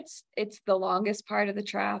maybe it's the longest part of the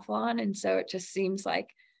triathlon, and so it just seems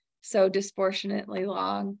like so disproportionately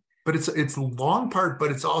long. But it's a long part,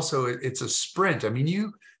 but it's also it's a sprint. I mean,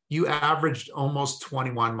 you averaged almost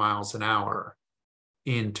 21 miles an hour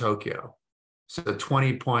in Tokyo. So 20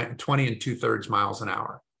 and 2/3 miles an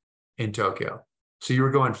hour in Tokyo. So you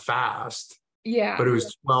were going fast, but it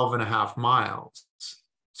was 12 and a half miles.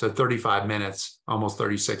 So 35 minutes, almost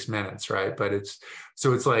 36 minutes, right? But it's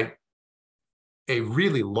like a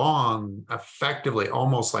really long, effectively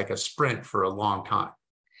almost like a sprint for a long time.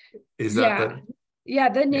 Is that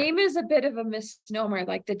the name is a bit of a misnomer.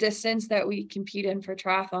 Like the distance that we compete in for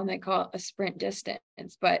triathlon, they call it a sprint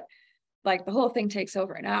distance, but like the whole thing takes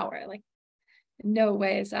over an hour. Like no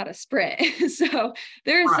way is that a sprint. So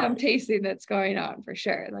there is some pacing that's going on for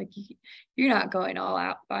sure. Like you're not going all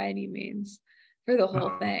out by any means for the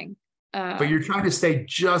whole thing. But you're trying to stay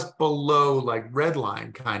just below like red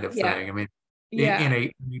line kind of thing. I mean, in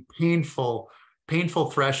a painful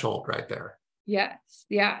threshold right there. Yes.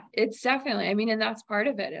 Yeah, it's definitely, I mean, and that's part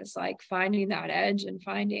of it is like finding that edge and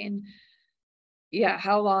finding,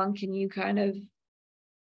 how long can you kind of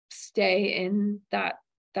stay in that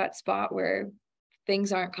spot where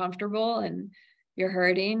things aren't comfortable and you're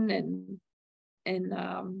hurting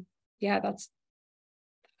and that's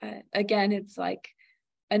again, it's like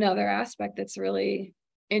another aspect that's really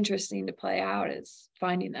interesting to play out is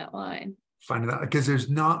finding that line. Finding that, because there's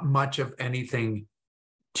not much of anything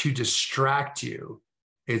to distract you,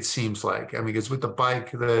 it seems like. I mean, because with the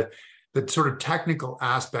bike, the sort of technical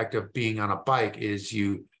aspect of being on a bike is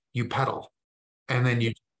you pedal and then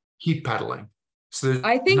you keep pedaling. So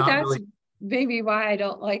I think that's maybe why I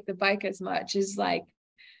don't like the bike as much, is like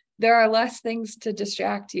there are less things to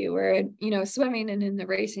distract you, where, swimming and in the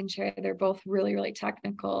racing chair, they're both really, really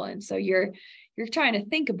technical. And so you're trying to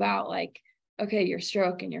think about like, okay, your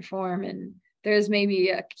stroke and your form, and there's maybe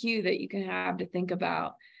a cue that you can have to think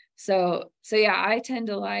about. So yeah, I tend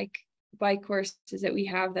to like bike courses that we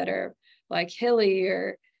have that are like hilly,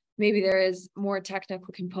 or maybe there is more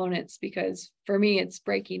technical components, because for me, it's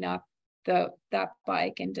breaking up that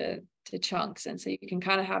bike into chunks. And so you can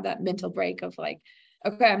kind of have that mental break of like,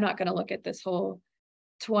 okay, I'm not going to look at this whole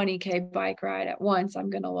 20K bike ride at once. I'm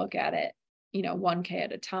going to look at it, 1K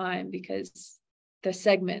at a time, because the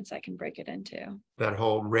segments I can break it into. That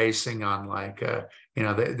whole racing on like,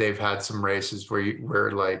 they've had some races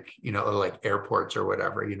where like, like airports or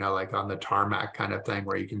whatever, like on the tarmac kind of thing,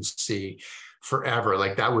 where you can see forever.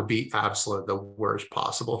 Like that would be absolutely the worst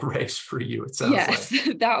possible race for you, it sounds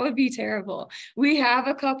like. That would be terrible. We have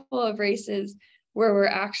a couple of races where we're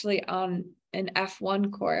actually on an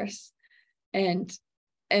F1 course, and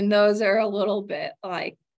those are a little bit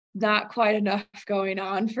like not quite enough going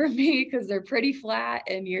on for me, because they're pretty flat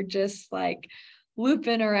and you're just like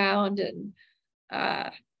looping around. And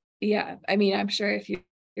I mean, I'm sure if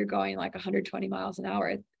you're going like 120 miles an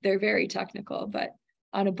hour, they're very technical, but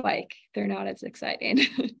on a bike, they're not as exciting.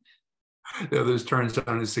 Those turns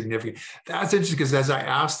aren't as significant. That's interesting, because as I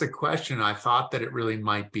asked the question, I thought that it really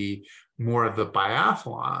might be more of the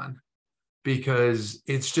biathlon, because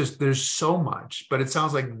it's just, there's so much, but it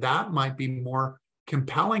sounds like that might be more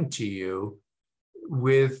compelling to you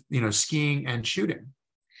with, skiing and shooting.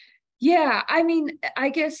 Yeah. I mean, I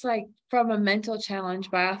guess like from a mental challenge,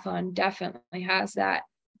 biathlon definitely has that.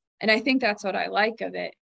 And I think that's what I like of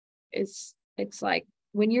it, is it's like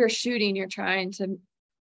when you're shooting, you're trying to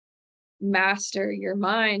master your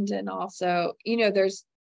mind. And also, there's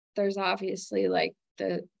obviously like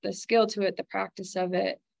the skill to it, the practice of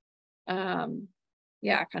it. Kind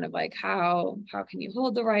of like how can you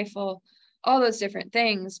hold the rifle, all those different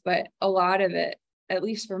things. But a lot of it, at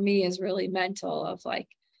least for me, is really mental, of like,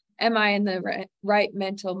 am I in the right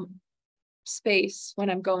mental space when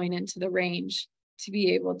I'm going into the range to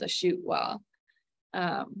be able to shoot well?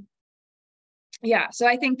 So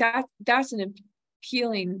I think that's an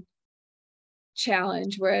appealing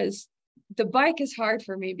challenge, whereas the bike is hard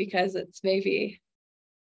for me because it's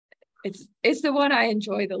the one I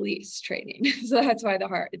enjoy the least training. So that's why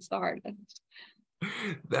it's the hardest.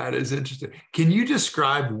 That is interesting. Can you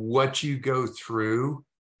describe what you go through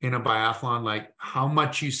in a biathlon, like how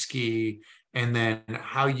much you ski, and then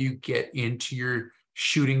how you get into your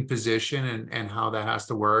shooting position, and how that has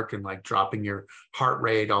to work, and like dropping your heart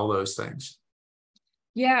rate, all those things?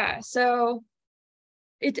 Yeah. So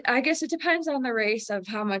I guess it depends on the race of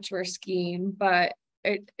how much we're skiing, but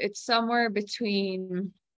it's somewhere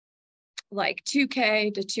between like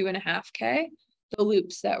 2K to 2.5K, the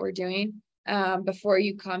loops that we're doing, before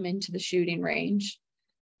you come into the shooting range.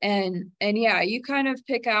 And yeah, you kind of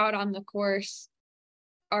pick out on the course,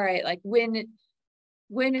 all right, like when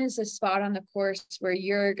is a spot on the course where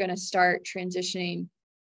you're going to start transitioning?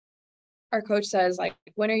 Our coach says, like,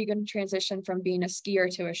 when are you going to transition from being a skier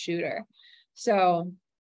to a shooter? So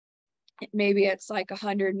maybe it's like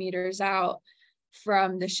 100 meters out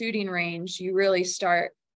from the shooting range, you really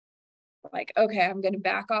start like, okay, I'm going to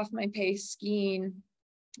back off my pace skiing.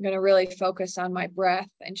 I'm going to really focus on my breath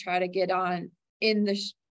and try to get on in the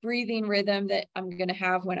breathing rhythm that I'm going to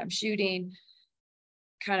have when I'm shooting.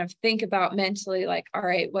 Kind of think about mentally, like, all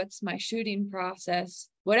right, what's my shooting process?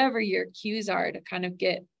 Whatever your cues are to kind of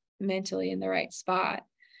get mentally in the right spot.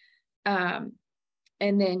 And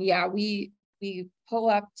then, yeah, we pull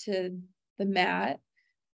up to the mat,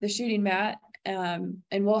 the shooting mat, and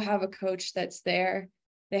we'll have a coach that's there.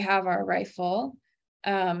 They have our rifle,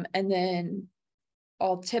 and then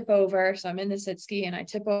I'll tip over. So I'm in the sit ski and I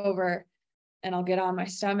tip over and I'll get on my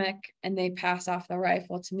stomach and they pass off the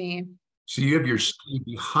rifle to me. So you have your ski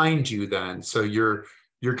behind you then. So you're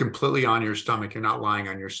completely on your stomach. You're not lying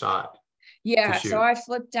on your side. Yeah. So I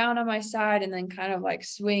flip down on my side and then kind of like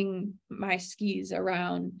swing my skis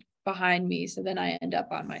around behind me. So then I end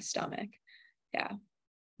up on my stomach. Yeah.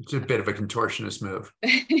 It's a bit of a contortionist move.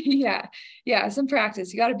 Yeah. Some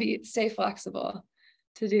practice. You got to stay flexible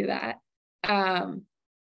to do that.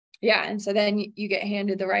 Yeah. And so then you get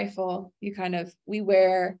handed the rifle. We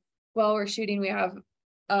wear, while we're shooting, we have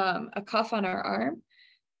a cuff on our arm.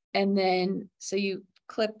 And then, so you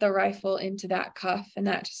clip the rifle into that cuff and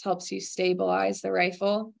that just helps you stabilize the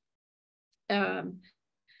rifle. And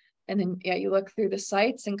then, yeah, you look through the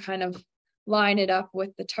sights and kind of line it up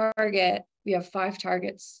with the target. We have 5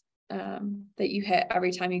 targets that you hit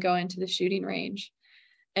every time you go into the shooting range.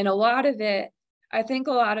 And a lot of it, I think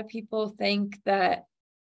a lot of people think that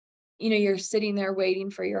you're sitting there waiting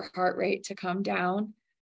for your heart rate to come down.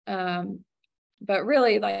 But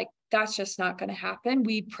really, like, that's just not going to happen.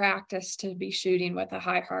 We practice to be shooting with a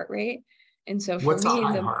high heart rate. And so for What's a me,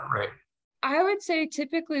 high heart rate? I would say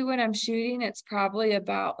typically when I'm shooting, it's probably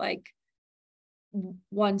about like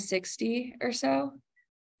 160 or so.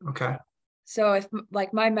 Okay. So if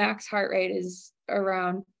like my max heart rate is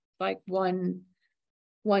around like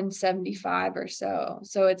 175 or so.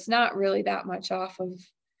 So it's not really that much off of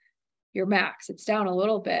your max. It's down a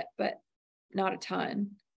little bit, but not a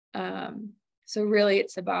ton. So really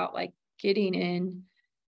it's about like getting in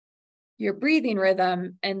your breathing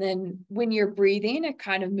rhythm. And then when you're breathing, it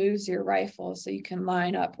kind of moves your rifle so you can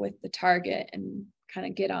line up with the target and kind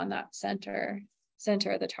of get on that center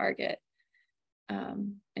of the target,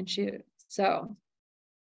 and shoot. So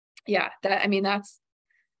yeah, that's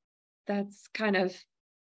kind of,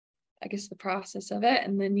 I guess, the process of it.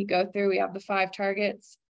 And then you go through, we have the 5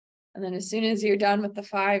 targets. And then as soon as you're done with the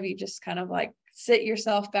 5, you just kind of like sit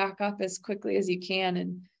yourself back up as quickly as you can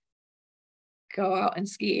and go out and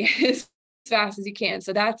ski as fast as you can.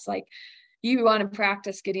 So that's like, you want to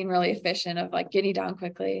practice getting really efficient of like getting down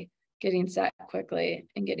quickly, getting set quickly,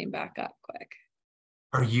 and getting back up quick.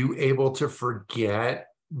 Are you able to forget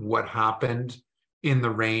what happened in the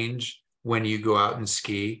range when you go out and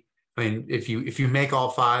ski? I mean, if you make all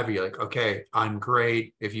 5, you're like, okay, I'm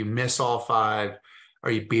great. If you miss all 5,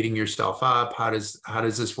 are you beating yourself up? How does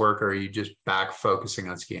this work? Or are you just back focusing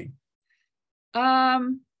on skiing?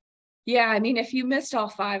 Yeah, I mean, if you missed all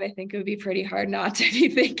 5, I think it would be pretty hard not to be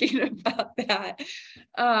thinking about that.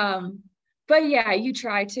 But yeah, you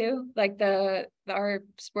try to, like our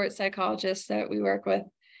sports psychologist that we work with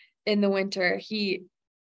in the winter,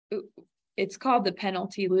 it's called the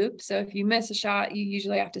penalty loop. So if you miss a shot, you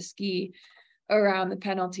usually have to ski around the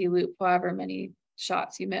penalty loop, however many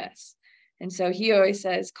shots you miss. And so he always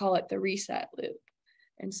says, call it the reset loop.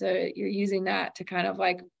 And so you're using that to kind of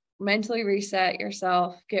like mentally reset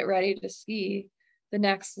yourself, get ready to ski the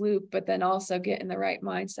next loop, but then also get in the right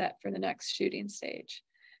mindset for the next shooting stage.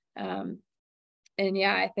 And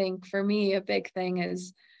yeah, I think for me, a big thing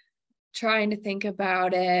is trying to think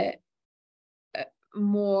about it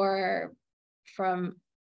more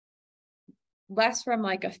less from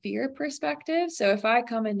like a fear perspective. So if I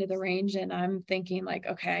come into the range and I'm thinking like,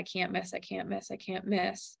 okay, I can't miss,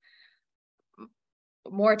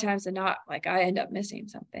 more times than not, like I end up missing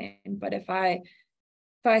something. But if I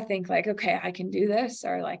think like, okay, I can do this,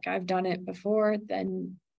 or like I've done it before,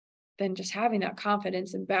 then just having that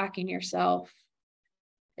confidence and backing yourself,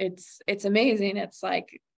 it's amazing. It's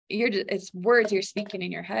like it's words you're speaking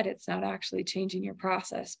in your head. It's not actually changing your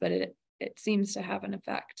process, but it seems to have an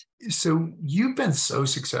effect. So you've been so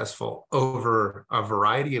successful over a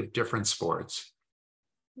variety of different sports.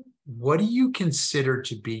 What do you consider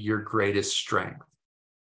to be your greatest strength?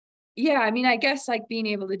 Yeah, I mean, I guess like being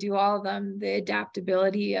able to do all of them, the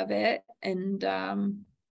adaptability of it. And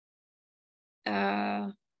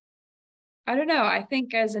I don't know. I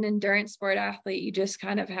think as an endurance sport athlete, you just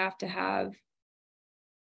kind of have to have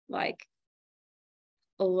like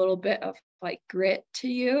a little bit of like grit to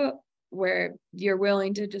you, where you're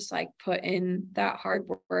willing to just like put in that hard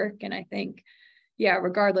work. And I think, yeah,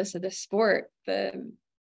 regardless of the sport, the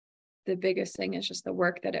biggest thing is just the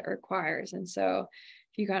work that it requires. And so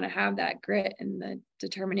if you kind of have that grit and the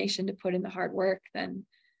determination to put in the hard work, then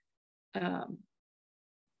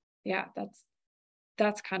yeah,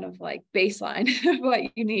 that's kind of like baseline of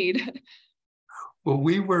what you need. Well,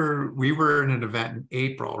 we were in an event in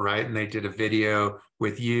April, right? And they did a video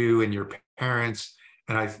with you and your parents.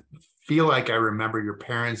 And I feel like I remember your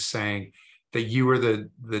parents saying that you were the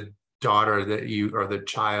daughter or the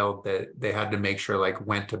child that they had to make sure like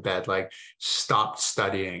went to bed, like stopped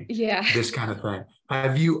studying, Yeah, this kind of thing.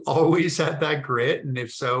 Have you always had that grit? And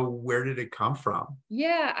if so, where did it come from?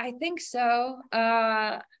 yeah, I think so.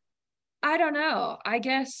 I don't know. I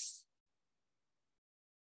guess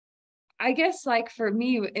like for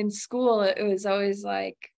me in school, it was always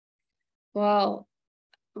like, well,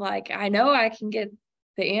 like I know I can get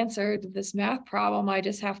the answer to this math problem. I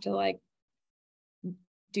just have to like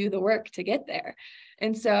do the work to get there.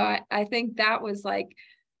 And so I think that was like,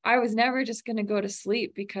 I was never just going to go to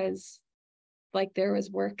sleep because like there was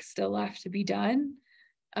work still left to be done.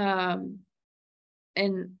 And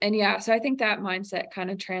yeah, so I think that mindset kind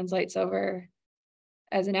of translates over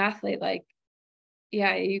as an athlete. Like,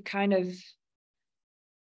 yeah, you kind of,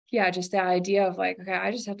 yeah, just the idea of like, okay,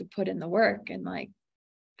 I just have to put in the work, and like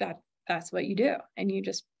that's what you do. And you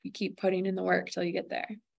keep putting in the work till you get there.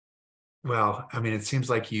 Well, I mean, it seems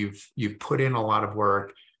like you've put in a lot of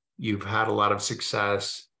work. You've had a lot of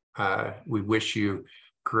success. We wish you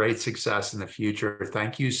great success in the future.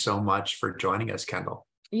 Thank you so much for joining us, Kendall.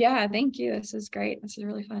 Yeah, thank you. This is great. This is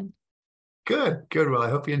really fun. Good. Well, I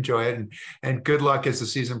hope you enjoy it, and good luck as the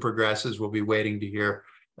season progresses. We'll be waiting to hear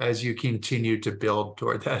as you continue to build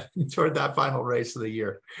toward that final race of the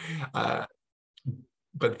year.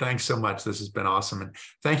 But thanks so much. This has been awesome. And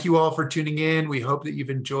thank you all for tuning in. We hope that you've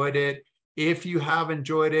enjoyed it. If you have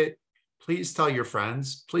enjoyed it, please tell your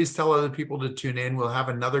friends. Please tell other people to tune in. We'll have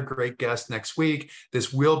another great guest next week.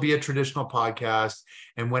 This will be a traditional podcast.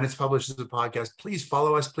 And when it's published as a podcast, please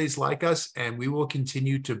follow us, please like us, and we will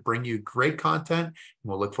continue to bring you great content. And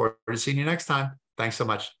we'll look forward to seeing you next time. Thanks so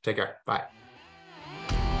much. Take care. Bye.